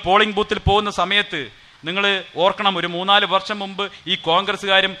നിങ്ങൾ പോളിംഗ് ബൂത്തിൽ പോകുന്ന സമയത്ത് നിങ്ങൾ ഓർക്കണം, ഒരു 3-4 വർഷം മുമ്പ് ഈ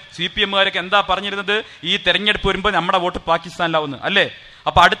കോൺഗ്രസ്സുകാരും CPM-കാരൊക്കെ എന്താ പറഞ്ഞിരുന്നത്? ഈ തെരഞ്ഞെടുപ്പ് വരുമ്പോൾ നമ്മുടെ വോട്ട് പാകിസ്ഥാനിലാവുന്നു, അല്ലേ?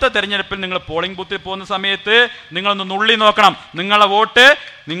 അപ്പൊ അടുത്ത തെരഞ്ഞെടുപ്പിൽ നിങ്ങൾ പോളിംഗ് ബൂത്തിൽ പോകുന്ന സമയത്ത് നിങ്ങളൊന്ന് നുള്ളി നോക്കണം, നിങ്ങൾ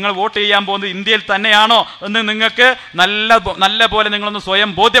വോട്ട് ചെയ്യാൻ പോകുന്നത് ഇന്ത്യയിൽ തന്നെയാണോ എന്ന് നിങ്ങൾക്ക് നല്ല പോലെ നിങ്ങളൊന്ന് സ്വയം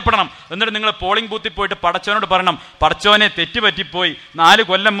ബോധ്യപ്പെടണം. എന്നിട്ട് നിങ്ങൾ പോളിംഗ് ബൂത്തിൽ പോയിട്ട് പടച്ചവനോട് പറയണം, പടച്ചവനെ തെറ്റുപറ്റിപ്പോയി, 4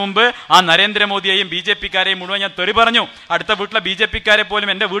 കൊല്ലം മുമ്പ് ആ നരേന്ദ്രമോദിയെയും BJP-കാരെയും മുഴുവൻ ഞാൻ തെറി പറഞ്ഞു, അടുത്ത വീട്ടിലെ BJP-കാരെ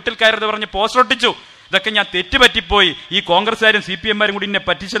പോലും എന്റെ വീട്ടിൽ കയറുന്നത് പറഞ്ഞ് പോസ്റ്റർ ഒട്ടിച്ചു, ഇതൊക്കെ ഞാൻ തെറ്റുപറ്റിപ്പോയി, ഈ കോൺഗ്രസ്സുകാരും CPM-മാരും കൂടി എന്നെ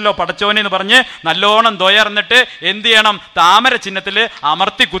പറ്റിച്ചല്ലോ പടച്ചോനെ എന്ന് പറഞ്ഞ് നല്ലോണം ദോയർന്നിട്ട് എന്ത് ചെയ്യണം? താമര ചിഹ്നത്തിൽ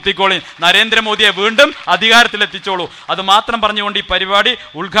അമർത്തി കുത്തിക്കോളി, നരേന്ദ്രമോദിയെ വീണ്ടും അധികാരത്തിലെത്തിച്ചോളൂ. അത് മാത്രം പറഞ്ഞുകൊണ്ട് ഈ പരിപാടി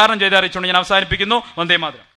ഉദ്ഘാടനം ചെയ്ത് അറിയിച്ചുകൊണ്ട് ഞാൻ അവസാനിപ്പിക്കുന്നു. വന്ദേ മാതരം.